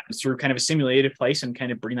deal with that through kind of a simulated place and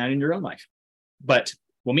kind of bring that into your own life. But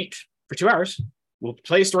we'll meet for 2 hours. We'll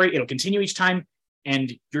play a story. It'll continue each time.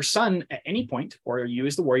 And your son at any point, or you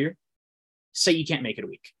as the warrior, say you can't make it a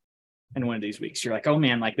week. And one of these weeks, you're like, oh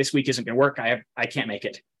man, like this week isn't going to work. I can't make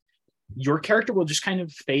it. Your character will just kind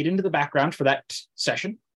of fade into the background for that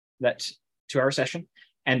session, that 2-hour session.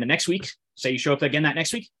 And the next week, say you show up again that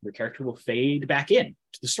next week, your character will fade back in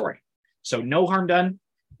to the story. So no harm done.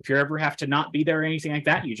 If you ever have to not be there or anything like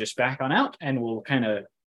that, you just back on out, and we'll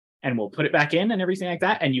put it back in and everything like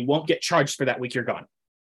that. And you won't get charged for that week you're gone.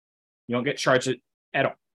 You won't get charged at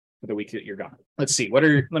all for the week that you're gone. Let's see.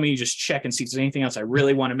 Let me just check and see if there's anything else I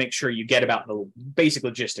really want to make sure you get about the basic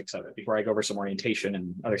logistics of it before I go over some orientation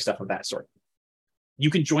and other stuff of that sort. You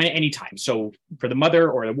can join at any time. So for the mother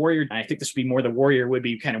or the warrior, and I think this would be more the warrior would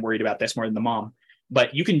be kind of worried about this more than the mom,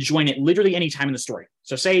 but you can join it literally any time in the story.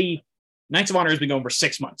 So say Knights of Honor has been going for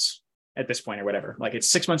 6 months at this point or whatever. Like it's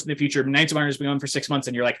 6 months in the future. Knights of Honor has been going for 6 months,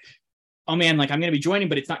 and you're like, oh man, like I'm going to be joining,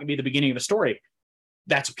 but it's not going to be the beginning of the story.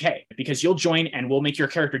 That's okay, because you'll join and we'll make your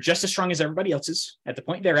character just as strong as everybody else's at the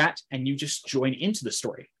point they're at, and you just join into the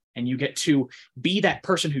story, and you get to be that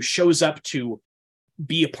person who shows up to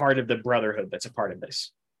be a part of the brotherhood that's a part of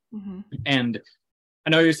this. Mm-hmm. And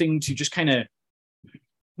another thing to just kind of,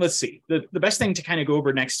 let's see, the best thing to kind of go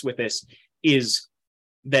over next with this is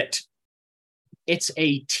that it's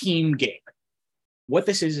a team game. What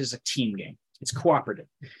this is a team game. It's cooperative.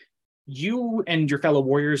 You and your fellow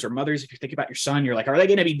warriors or mothers, if you think about your son, you're like, are they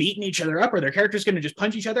going to be beating each other up? Or their characters going to just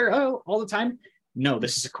punch each other all the time? No,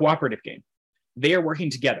 this is a cooperative game. They are working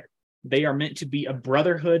together. They are meant to be a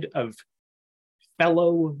brotherhood of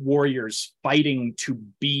fellow warriors fighting to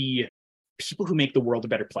be people who make the world a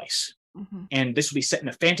better place. Mm-hmm. And this will be set in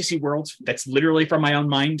a fantasy world that's literally from my own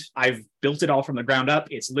mind. I've built it all from the ground up.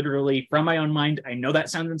 It's literally from my own mind. I know that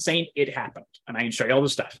sounds insane. It happened. And I can show you all the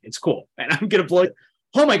stuff. It's cool. And I'm going to blow it.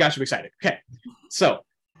 Oh my gosh, I'm excited. Okay. So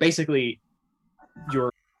basically,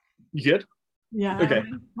 you good? Yeah. Okay.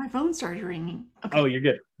 My phone started ringing. Okay. Oh, you're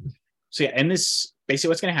good. So yeah, and this basically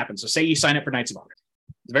what's going to happen. So say you sign up for Knights of Honor.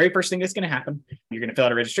 The very first thing that's going to happen, you're going to fill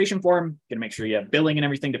out a registration form, going to make sure you have billing and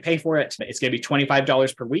everything to pay for it. It's going to be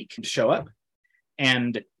 $25 per week to show up.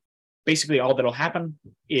 And basically all that'll happen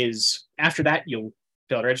is after that, you'll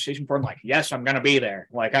fill out a registration form like, yes, I'm going to be there.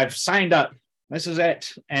 Like I've signed up. This is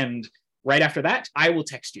it. And right after that, I will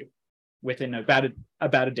text you within about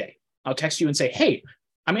a day. I'll text you and say, hey,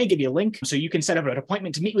 I'm going to give you a link so you can set up an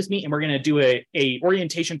appointment to meet with me. And we're going to do a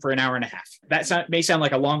orientation for an hour and a half. That may sound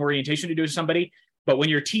like a long orientation to do to somebody, but when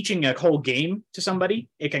you're teaching a whole game to somebody,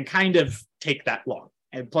 it can kind of take that long.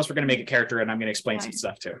 And plus, we're going to make a character, and I'm going to explain some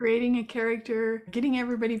stuff too. Creating a character, getting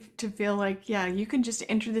everybody to feel like, yeah, you can just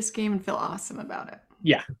enter this game and feel awesome about it.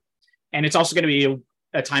 Yeah. And it's also going to be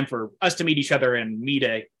a time for us to meet each other and me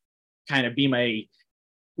to kind of be my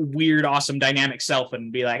weird, awesome, dynamic self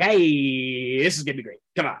and be like, hey, this is going to be great.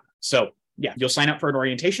 Come on. So yeah, you'll sign up for an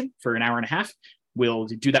orientation for an hour and a half. We'll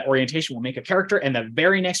do that orientation. We'll make a character. And the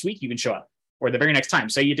very next week, you can show up. Or the very next time,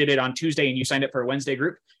 say you did it on Tuesday and you signed up for a Wednesday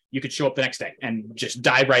group, you could show up the next day and just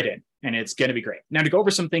dive right in, and it's going to be great. Now, to go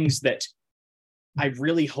over some things that I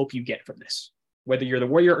really hope you get from this, whether you're the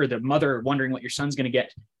warrior or the mother wondering what your son's going to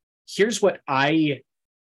get, here's what I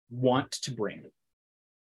want to bring.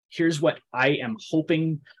 Here's what I am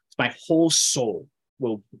hoping my whole soul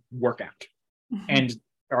will work out and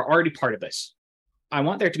are already part of this. I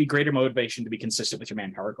want there to be greater motivation to be consistent with your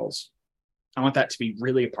manpower goals. I want that to be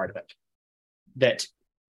really a part of it. That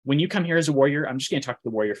when you come here as a warrior, I'm just going to talk to the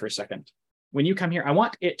warrior for a second. When you come here, I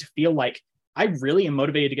want it to feel like I really am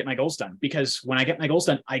motivated to get my goals done, because when I get my goals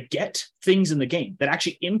done, I get things in the game that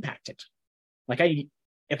actually impact it. Like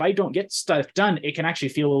if I don't get stuff done, it can actually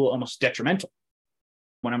feel a little almost detrimental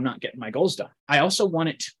when I'm not getting my goals done. I also want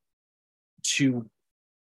it to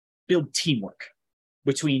build teamwork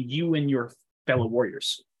between you and your fellow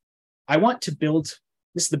warriors. I want to build,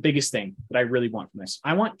 this is the biggest thing that I really want from this.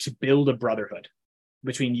 I want to build a brotherhood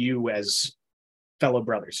between you as fellow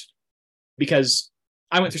brothers, because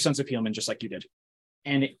I went through Sons of Helaman just like you did.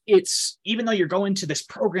 And it's, even though you're going to this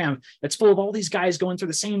program that's full of all these guys going through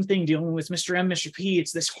the same thing, dealing with Mr. M, Mr. P,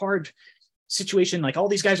 it's this hard situation, like all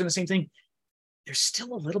these guys are in the same thing, there's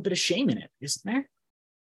still a little bit of shame in it, isn't there?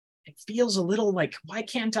 It feels a little like, why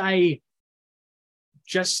can't I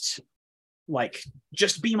just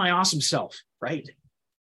be my awesome self, right?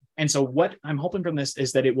 And so what I'm hoping from this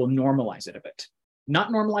is that it will normalize it a bit. Not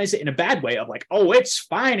normalize it in a bad way of like, oh, it's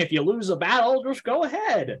fine if you lose a battle, just go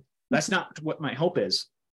ahead. That's not what my hope is.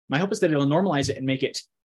 My hope is that it'll normalize it and make it,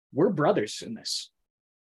 we're brothers in this.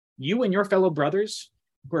 You and your fellow brothers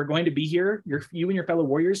who are going to be here, you and your fellow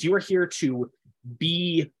warriors, you are here to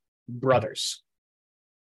be brothers,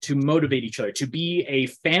 to motivate each other, to be a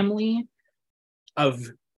family of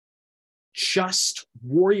just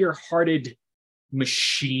warrior-hearted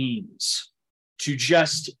machines, to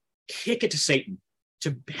just kick it to Satan,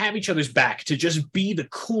 to have each other's back, to just be the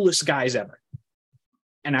coolest guys ever.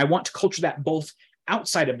 And I want to culture that both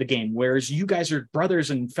outside of the game, whereas you guys are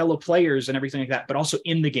brothers and fellow players and everything like that, but also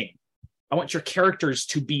in the game. I want your characters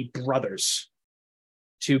to be brothers,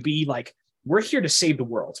 to be like, we're here to save the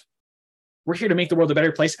world. We're here to make the world a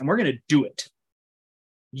better place, and we're going to do it.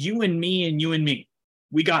 You and me and you and me.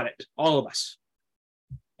 We got it, all of us.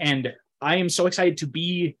 And I am so excited to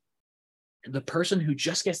be the person who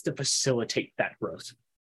just gets to facilitate that growth.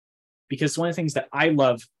 Because one of the things that I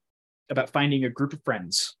love about finding a group of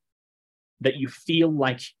friends that you feel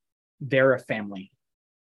like they're a family.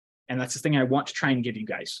 And that's the thing I want to try and give you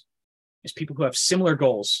guys, is people who have similar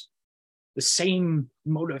goals, the same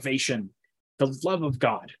motivation, the love of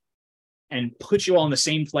God, and put you all in the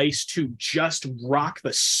same place to just rock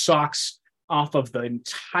the socks off of the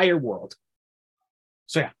entire world.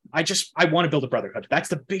 So yeah, I want to build a brotherhood. That's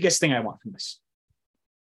the biggest thing I want from this.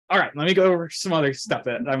 All right, let me go over some other stuff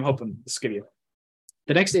that I'm hoping this give you.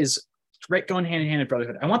 The next is right, going hand in hand in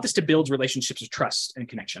brotherhood. I want this to build relationships of trust and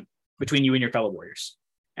connection between you and your fellow warriors,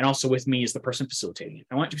 and also with me as the person facilitating it.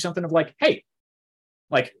 I want it to be something of like, hey,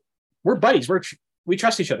 like we're buddies, we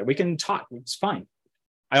trust each other, we can talk, it's fine.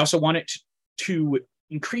 I also want it to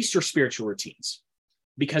increase your spiritual routines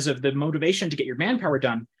because of the motivation to get your manpower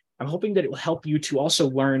done. I'm hoping that it will help you to also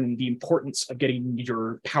learn the importance of getting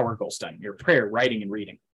your power goals done, your prayer, writing, and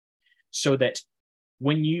reading, so that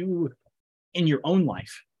when you, in your own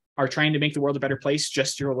life, are trying to make the world a better place,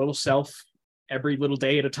 just your little self, every little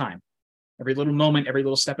day at a time, every little moment, every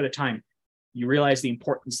little step at a time, you realize the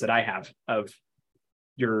importance that I have of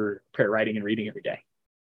your prayer, writing, and reading every day.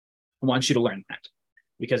 I want you to learn that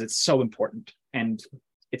because it's so important. And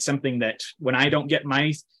it's something that when I don't get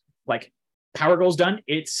my power goals done,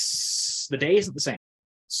 it's the day isn't the same.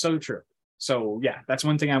 So true. So yeah, that's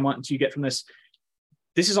one thing I want you to get from this.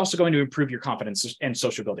 This is also going to improve your confidence and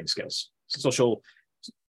social building skills, social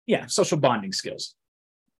bonding skills.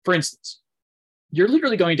 For instance, you're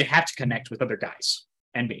literally going to have to connect with other guys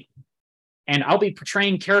and me. And I'll be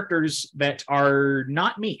portraying characters that are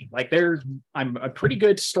not me. I'm a pretty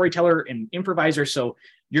good storyteller and improviser. So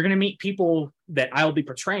you're going to meet people that I'll be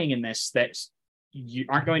portraying in this that you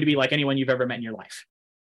aren't going to be like anyone you've ever met in your life.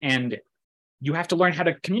 And you have to learn how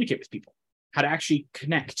to communicate with people, how to actually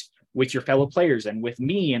connect with your fellow players and with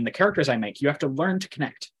me and the characters I make. You have to learn to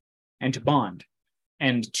connect and to bond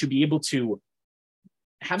and to be able to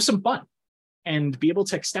have some fun and be able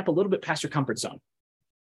to step a little bit past your comfort zone.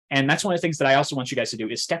 And that's one of the things that I also want you guys to do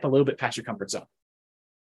is step a little bit past your comfort zone.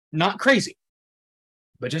 Not crazy,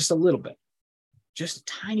 but just a little bit, just a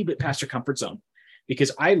tiny bit past your comfort zone.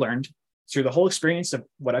 Because I learned through the whole experience of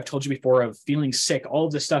what I've told you before of feeling sick, all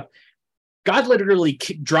of this stuff, God literally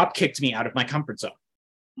drop kicked me out of my comfort zone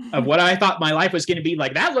of what I thought my life was going to be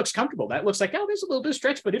like. That looks comfortable. That looks like, oh, there's a little bit of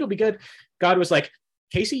stretch, but it'll be good. God was like,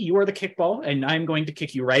 Casey, you are the kickball, and I'm going to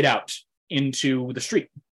kick you right out into the street.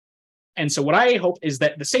 And so what I hope is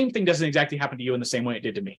that the same thing doesn't exactly happen to you in the same way it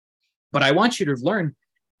did to me. But I want you to learn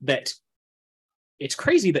that it's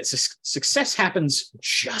crazy that success happens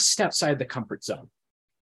just outside the comfort zone.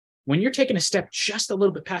 When you're taking a step just a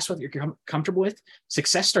little bit past what you're comfortable with,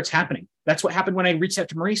 success starts happening. That's what happened when I reached out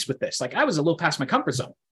to Maurice with this. I was a little past my comfort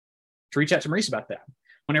zone to reach out to Maurice about that.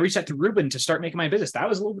 When I reached out to Ruben to start making my business, that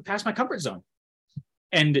was a little bit past my comfort zone.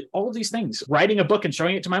 And all of these things, writing a book and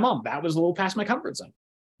showing it to my mom, that was a little past my comfort zone.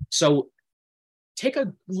 So take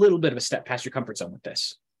a little bit of a step past your comfort zone with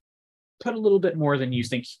this. put a little bit more than you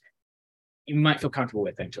think you might feel comfortable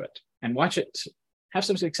with into it, and watch it have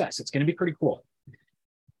some success. It's going to be pretty cool.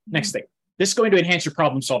 Next thing, this is going to enhance your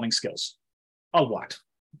problem solving skills a lot,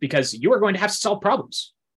 because you are going to have to solve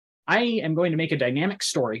problems. I am going to make a dynamic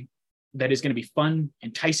story that is going to be fun,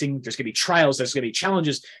 enticing. There's going to be trials. There's going to be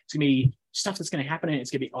challenges. It's going to be stuff that's going to happen, and it's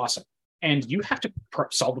going to be awesome. And you have to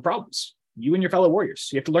solve the problems. You and your fellow warriors.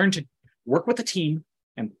 You have to learn to work with a team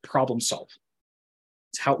and problem solve.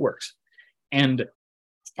 It's how it works. And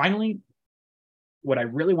finally, what I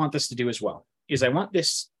really want this to do as well is I want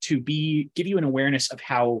this to give you an awareness of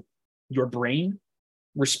how your brain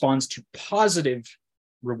responds to positive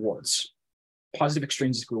rewards, positive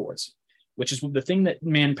extrinsic rewards, which is the thing that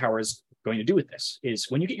manpower is going to do with this.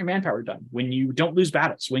 Is when you get your manpower done, when you don't lose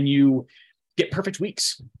battles, when you get perfect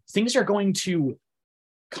weeks, things are going to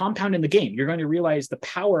compound in the game. You're going to realize the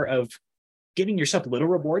power of giving yourself little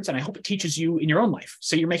rewards. And I hope it teaches you in your own life.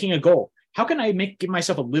 Say you're making a goal. How can I give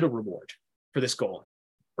myself a little reward for this goal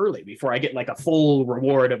early before I get like a full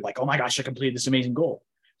reward of like, oh my gosh, I completed this amazing goal?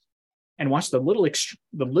 And watch the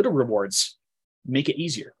little rewards make it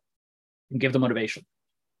easier and give the motivation.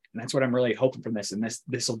 And that's what I'm really hoping from this. And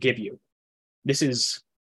this will give you. This is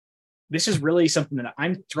really something that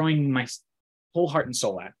I'm throwing my whole heart and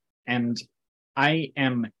soul at. And I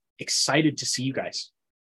am excited to see you guys.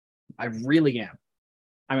 I really am.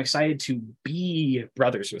 I'm excited to be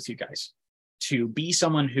brothers with you guys, to be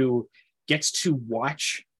someone who gets to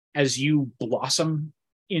watch as you blossom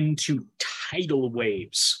into tidal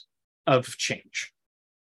waves of change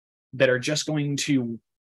that are just going to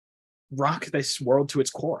rock this world to its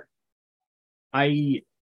core. I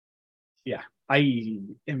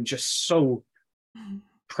am just so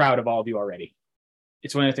proud of all of you already.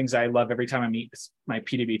 It's one of the things I love every time I meet my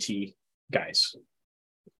PWT guys.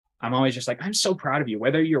 I'm always just like, I'm so proud of you,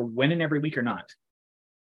 whether you're winning every week or not.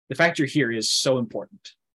 The fact you're here is so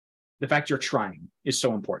important. The fact you're trying is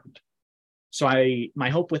so important. So my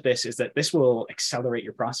hope with this is that this will accelerate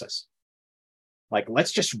your process. Like,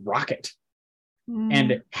 let's just rock it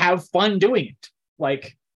and have fun doing it.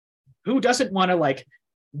 Like, who doesn't want to like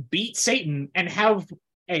beat Satan and have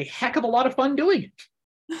a heck of a lot of fun doing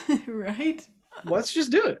it? Right? Let's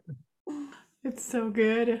just do it. It's so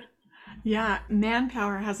good. Yeah,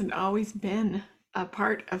 manpower hasn't always been a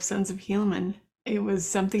part of Sons of Helaman. It was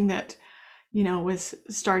something that, was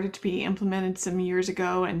started to be implemented some years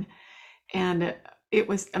ago, and it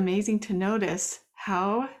was amazing to notice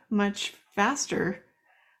how much faster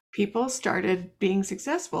people started being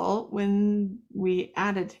successful when we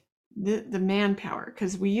added the manpower,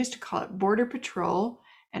 because we used to call it Border Patrol,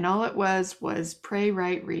 and all it was pray,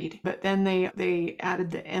 write, read. But then they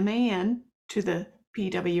added the MAN to the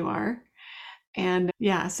PWR. And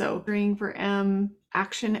yeah, so green for M,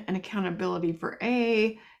 action and accountability for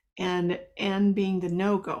A, and N being the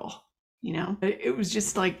no-go, It was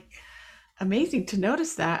just like amazing to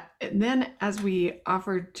notice that. And then as we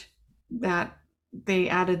offered that, they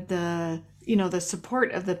added the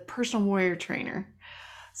support of the personal warrior trainer,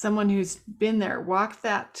 someone who's been there, walked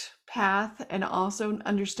that path, and also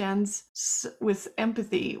understands with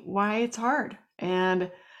empathy why it's hard, and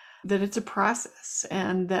that it's a process,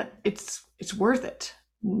 and that it's worth it.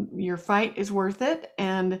 Your fight is worth it,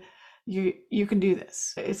 and you can do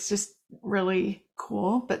this. It's just really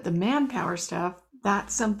cool. But the manpower stuff,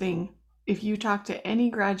 that's something, if you talk to any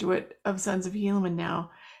graduate of Sons of Helaman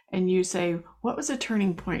now and you say, what was a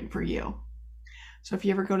turning point for you? So if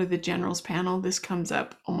you ever go to the generals panel, this comes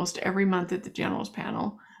up almost every month at the generals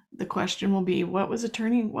panel. The question will be, what was a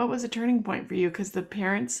turning point for you? Because the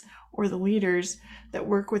parents or the leaders that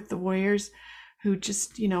work with the warriors who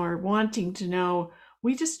just, are wanting to know,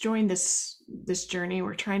 we just joined this journey.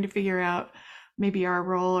 We're trying to figure out maybe our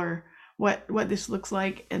role or what this looks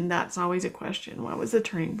like. And that's always a question. What was the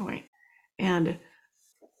turning point? And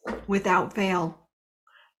without fail,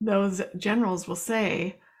 those generals will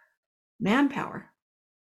say, manpower.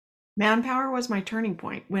 Manpower was my turning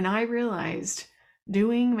point. When I realized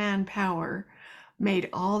doing manpower made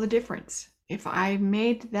all the difference. If I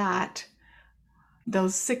made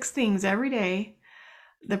those 6 things every day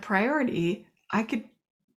the priority,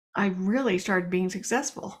 I really started being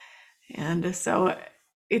successful. And so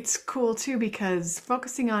it's cool too, because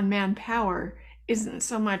focusing on manpower isn't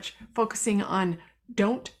so much focusing on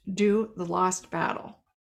don't do the lost battle,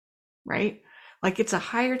 right? Like, it's a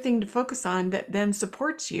higher thing to focus on that then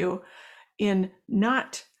supports you in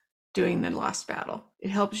not doing the lost battle. It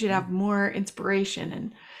helps you to have more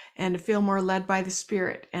inspiration and to feel more led by the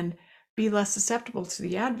Spirit and be less susceptible to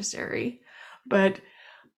the adversary. But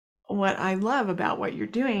what I love about what you're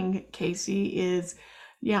doing, Casey, is,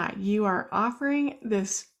 yeah, you are offering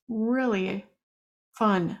this really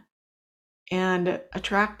fun and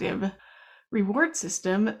attractive reward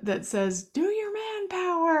system that says, do your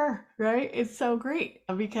manpower, right? It's so great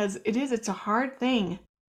because it's a hard thing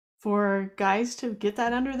for guys to get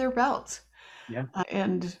that under their belts. Yeah.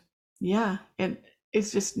 And yeah,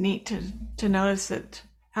 it's just neat to notice that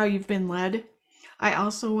how you've been led. I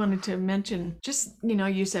also wanted to mention, just,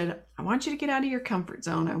 you said, I want you to get out of your comfort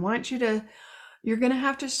zone. You're going to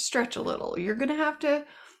have to stretch a little. You're going to have to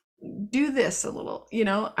do this a little.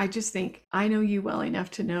 I just think I know you well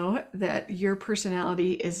enough to know that your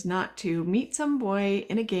personality is not to meet some boy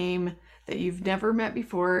in a game that you've never met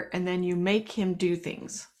before and then you make him do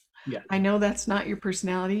things. Yeah. I know that's not your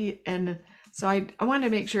personality. And so I want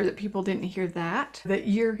to make sure that people didn't hear that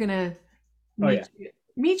you're going to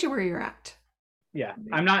meet you where you're at. Yeah.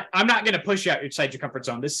 I'm not going to push you outside your comfort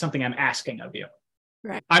zone. This is something I'm asking of you.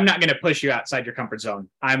 Right. I'm not going to push you outside your comfort zone.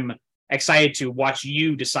 I'm excited to watch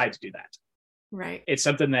you decide to do that. Right. It's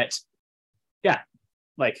something that,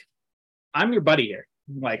 like, I'm your buddy here.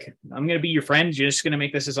 Like, I'm going to be your friend. You're just going to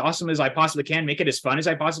make this as awesome as I possibly can, make it as fun as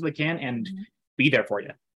I possibly can, and be there for you.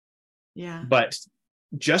 Yeah. But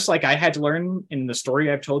just like I had to learn in the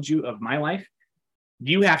story I've told you of my life,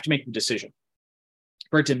 you have to make the decision.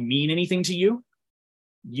 For it to mean anything to you,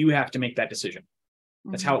 you have to make that decision.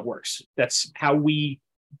 That's how it works. That's how we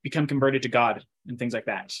become converted to God and things like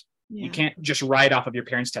that. Yeah. You can't just ride off of your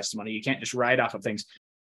parents' testimony. You can't just ride off of things.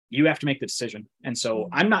 You have to make the decision. And so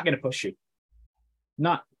I'm not going to push you.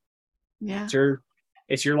 Not. Yeah.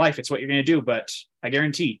 It's your life. It's what you're going to do. But I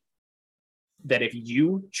guarantee that if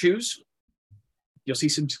you choose, you'll see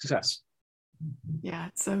some success. Yeah,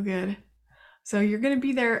 it's so good. So you're going to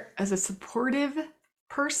be there as a supportive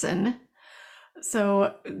person.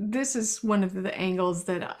 So this is one of the angles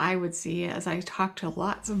that I would see as I talk to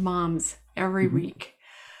lots of moms every week.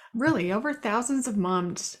 Really, over thousands of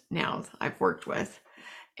moms now I've worked with.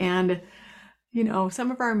 And,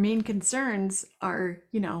 some of our main concerns are,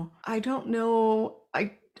 I don't know,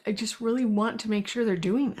 I just really want to make sure they're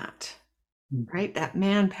doing that, right? That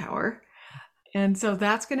manpower. And so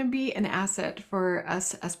that's going to be an asset for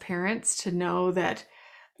us as parents to know that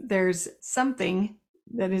there's something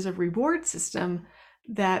that is a reward system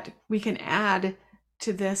that we can add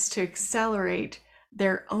to this to accelerate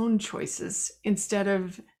their own choices instead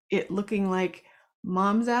of it looking like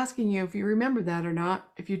mom's asking you if you remember that or not,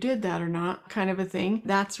 if you did that or not, kind of a thing.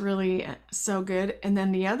 That's really so good. And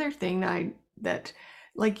then the other thing that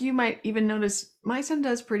like you might even notice, my son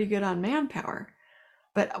does pretty good on manpower.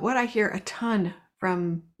 But what I hear a ton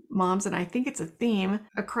from moms, and I think it's a theme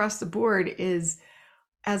across the board, is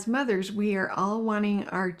as mothers, we are all wanting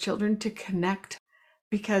our children to connect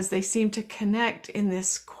because they seem to connect in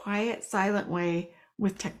this quiet, silent way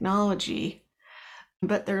with technology,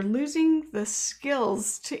 but they're losing the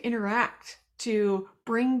skills to interact, to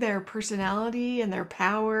bring their personality and their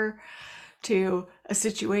power to a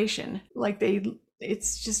situation.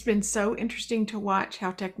 It's just been so interesting to watch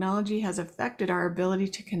how technology has affected our ability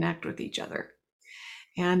to connect with each other.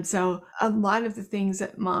 And so a lot of the things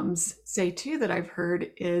that moms say too that I've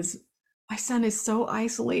heard is, my son is so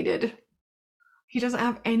isolated. He doesn't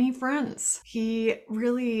have any friends. He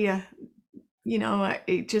really,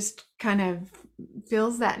 it just kind of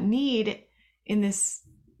feels that need in this,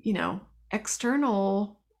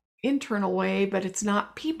 internal way, but it's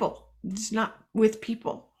not people. It's not with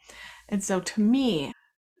people. And so to me,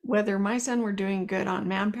 whether my son were doing good on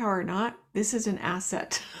manpower or not, this is an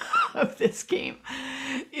asset of this game,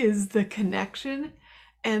 is the connection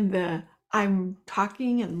and I'm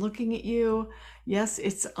talking and looking at you. Yes,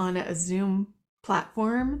 it's on a Zoom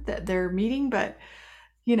platform that they're meeting, but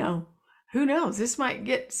who knows? This might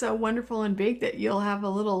get so wonderful and big that you'll have a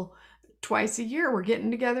little twice a year. We're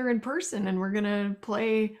getting together in person and we're going to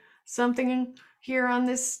play something here on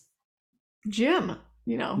this gym,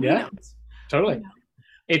 Yeah, totally.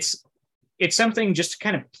 It's something just to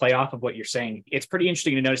kind of play off of what you're saying. It's pretty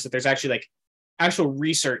interesting to notice that there's actually actual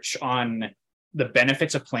research on the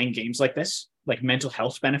benefits of playing games like this, like mental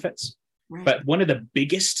health benefits. Right. But one of the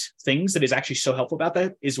biggest things that is actually so helpful about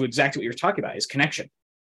that is exactly what you're talking about, is connection.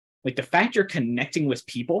 Like the fact you're connecting with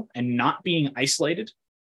people and not being isolated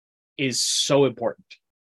is so important.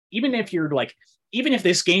 Even if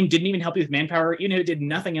this game didn't even help you with manpower, it did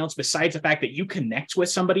nothing else besides the fact that you connect with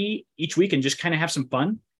somebody each week and just kind of have some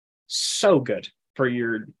fun, so good for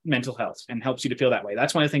your mental health and helps you to feel that way.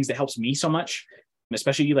 That's one of the things that helps me so much,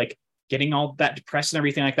 especially getting all that depressed and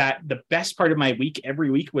everything like that. The best part of my week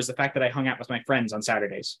every week was the fact that I hung out with my friends on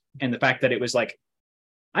Saturdays, and the fact that it was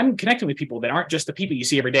I'm connecting with people that aren't just the people you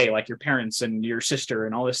see every day, like your parents and your sister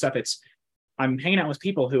and all this stuff. I'm hanging out with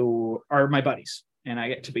people who are my buddies. and I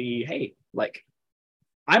get to be, hey, like,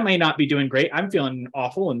 I may not be doing great. I'm feeling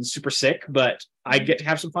awful and super sick, but I get to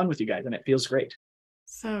have some fun with you guys, and it feels great.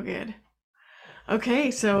 So good.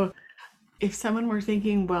 Okay, so if someone were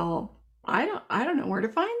thinking, well, I don't know where to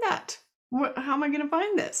find that. How am I going to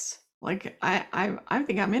find this? Like, I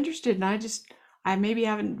think I'm interested, and I maybe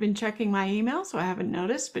haven't been checking my email, so I haven't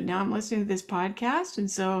noticed, but now I'm listening to this podcast, and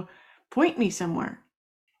so point me somewhere.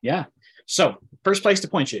 Yeah. So first place to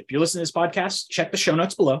point you, if you're listening to this podcast, check the show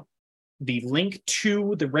notes below. The link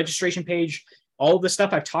to the registration page, all the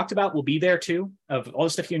stuff I've talked about will be there too, of all the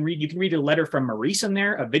stuff you can read. You can read a letter from Maurice in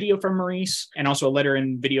there, a video from Maurice, and also a letter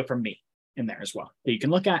and video from me in there as well that you can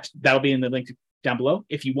look at. That'll be in the link down below.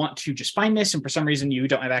 If you want to just find this and for some reason you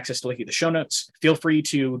don't have access to looking at the show notes, feel free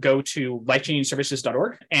to go to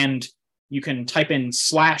lifechangingservices.org and you can type in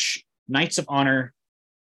 /Knights of Honor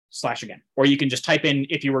 /again. Or you can just type in,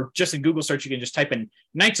 if you were just in Google search, you can just type in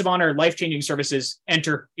Knights of Honor, Life Changing Services,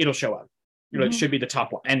 enter, it'll show up. It should be the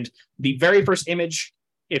top one. And the very first image,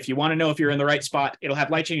 if you want to know if you're in the right spot, it'll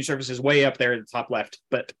have Life Changing Services way up there at the top left.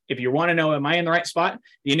 But if you want to know, am I in the right spot?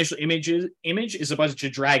 The initial image is a bunch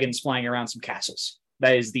of dragons flying around some castles.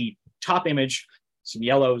 That is the top image, some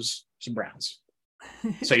yellows, some browns.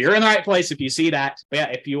 So you're in the right place if you see that. But yeah,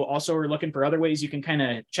 if you also are looking for other ways you can kind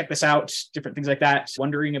of check this out, different things like that,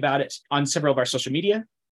 wondering about it, on several of our social media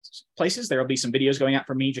places, there will be some videos going out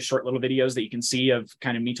from me, just short little videos that you can see of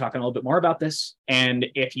kind of me talking a little bit more about this. And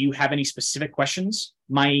if you have any specific questions,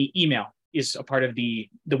 my email is a part of the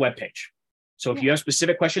webpage. So if you have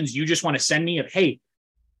specific questions, you just want to send me of, hey,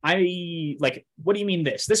 I like, what do you mean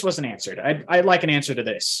this? This wasn't answered. I'd like an answer to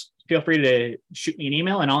this. Feel free to shoot me an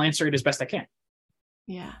email and I'll answer it as best I can.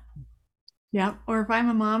 Yeah. Yeah. Or if I'm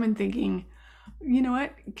a mom and thinking, you know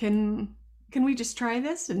what, can we just try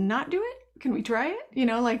this and not do it? Can we try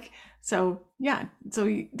it? So yeah.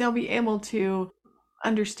 So they'll be able to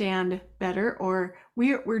understand better, or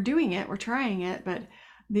we're doing it, we're trying it, but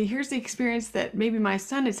here's the experience that maybe my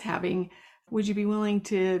son is having. Would you be willing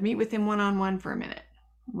to meet with him one-on-one for a minute?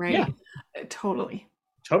 Right? Yeah. Totally.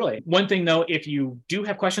 One thing though, if you do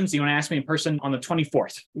have questions, you want to ask me in person on the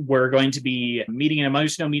 24th, we're going to be meeting in a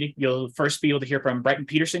Mothers to Know meeting. You'll first be able to hear from Brighton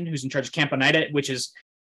Peterson, who's in charge of Camp Oneida, which is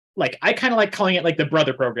like, I kind of like calling it like the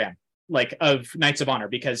brother program, like of Knights of Honor,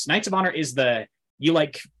 because Knights of Honor is you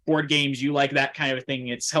like board games, you like that kind of thing.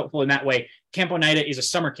 It's helpful in that way. Camp Oneida is a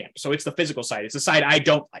summer camp. So it's the physical side. It's the side I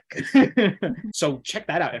don't like. So check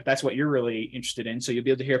that out if that's what you're really interested in. So you'll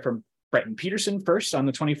be able to hear from Brighton Peterson first on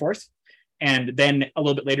the 24th. And then a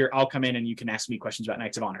little bit later, I'll come in and you can ask me questions about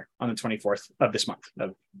Knights of Honor on the 24th of this month,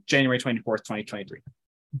 of January 24th, 2023.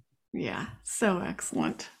 Yeah, so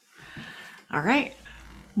excellent. All right.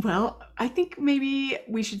 Well, I think maybe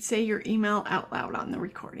we should say your email out loud on the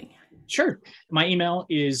recording. Sure. My email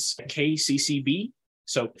is KCCB.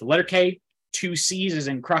 So the letter K, 2 C's is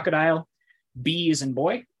in crocodile, B is in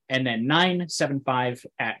boy, and then 975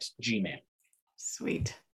 at Gmail.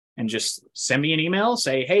 Sweet. And just send me an email,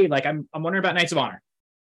 say, hey, like I'm wondering about Knights of Honor.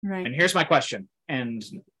 Right. And here's my question. And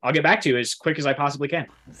I'll get back to you as quick as I possibly can.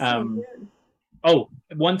 Good. Oh,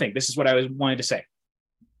 one thing. This is what I wanted to say.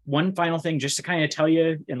 One final thing, just to kind of tell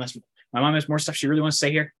you, unless my mom has more stuff she really wants to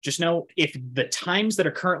say here, just know if the times that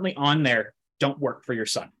are currently on there don't work for your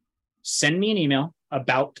son, send me an email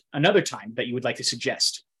about another time that you would like to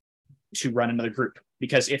suggest to run another group.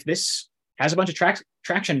 Because if this has a bunch of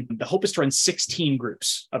traction, the hope is to run 16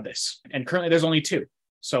 groups of this. And currently there's only 2.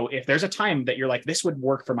 So if there's a time that you're like, this would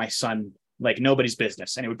work for my son, like nobody's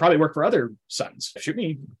business, and it would probably work for other sons, shoot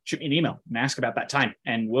me an email and ask about that time.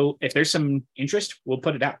 And if there's some interest, we'll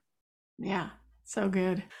put it out. Yeah. So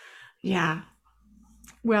good. Yeah.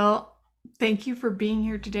 Well, thank you for being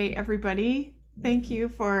here today, everybody. Thank you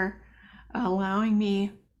for allowing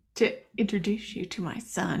me to introduce you to my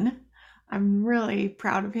son. I'm really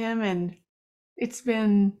proud of him, and it's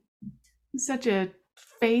been such a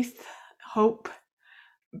faith, hope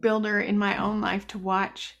builder in my own life to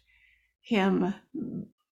watch him,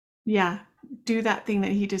 do that thing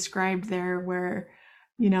that he described there, where,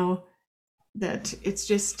 that it's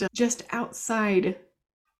just outside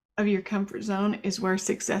of your comfort zone is where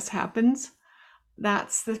success happens.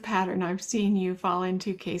 That's the pattern I've seen you fall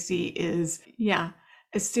into, Casey, is,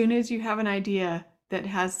 as soon as you have an idea that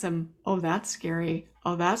has some, oh, that's scary,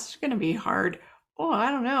 oh, that's going to be hard, oh,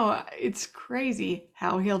 I don't know, it's crazy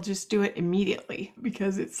how he'll just do it immediately,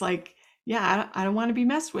 because it's like, I don't want to be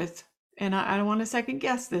messed with, and I don't want to second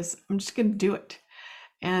guess this. I'm just going to do it.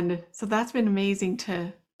 And so that's been amazing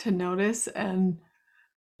to notice, and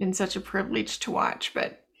such a privilege to watch.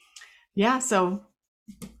 But so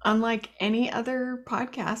unlike any other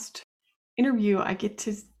podcast interview, I get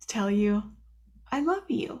to tell you I love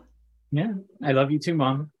you. Yeah, I love you too,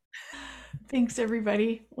 Mom. Thanks,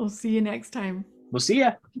 everybody. We'll see you next time. We'll see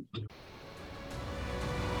ya.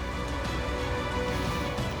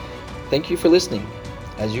 Thank you for listening.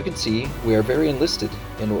 As you can see, we are very enlisted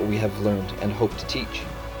in what we have learned and hope to teach.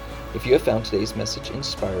 If you have found today's message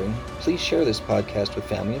inspiring, please share this podcast with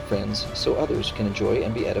family and friends so others can enjoy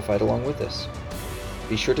and be edified along with us.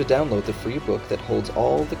 Be sure to download the free book that holds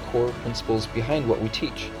all the core principles behind what we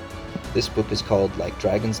teach. This book is called Like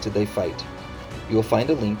Dragons Did They Fight. You will find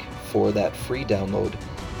a link for that free download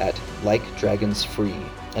at Like Dragons Free.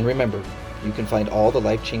 And remember, you can find all the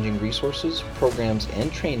life-changing resources, programs,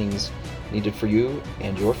 and trainings needed for you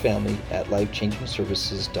and your family at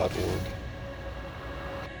lifechangingservices.org.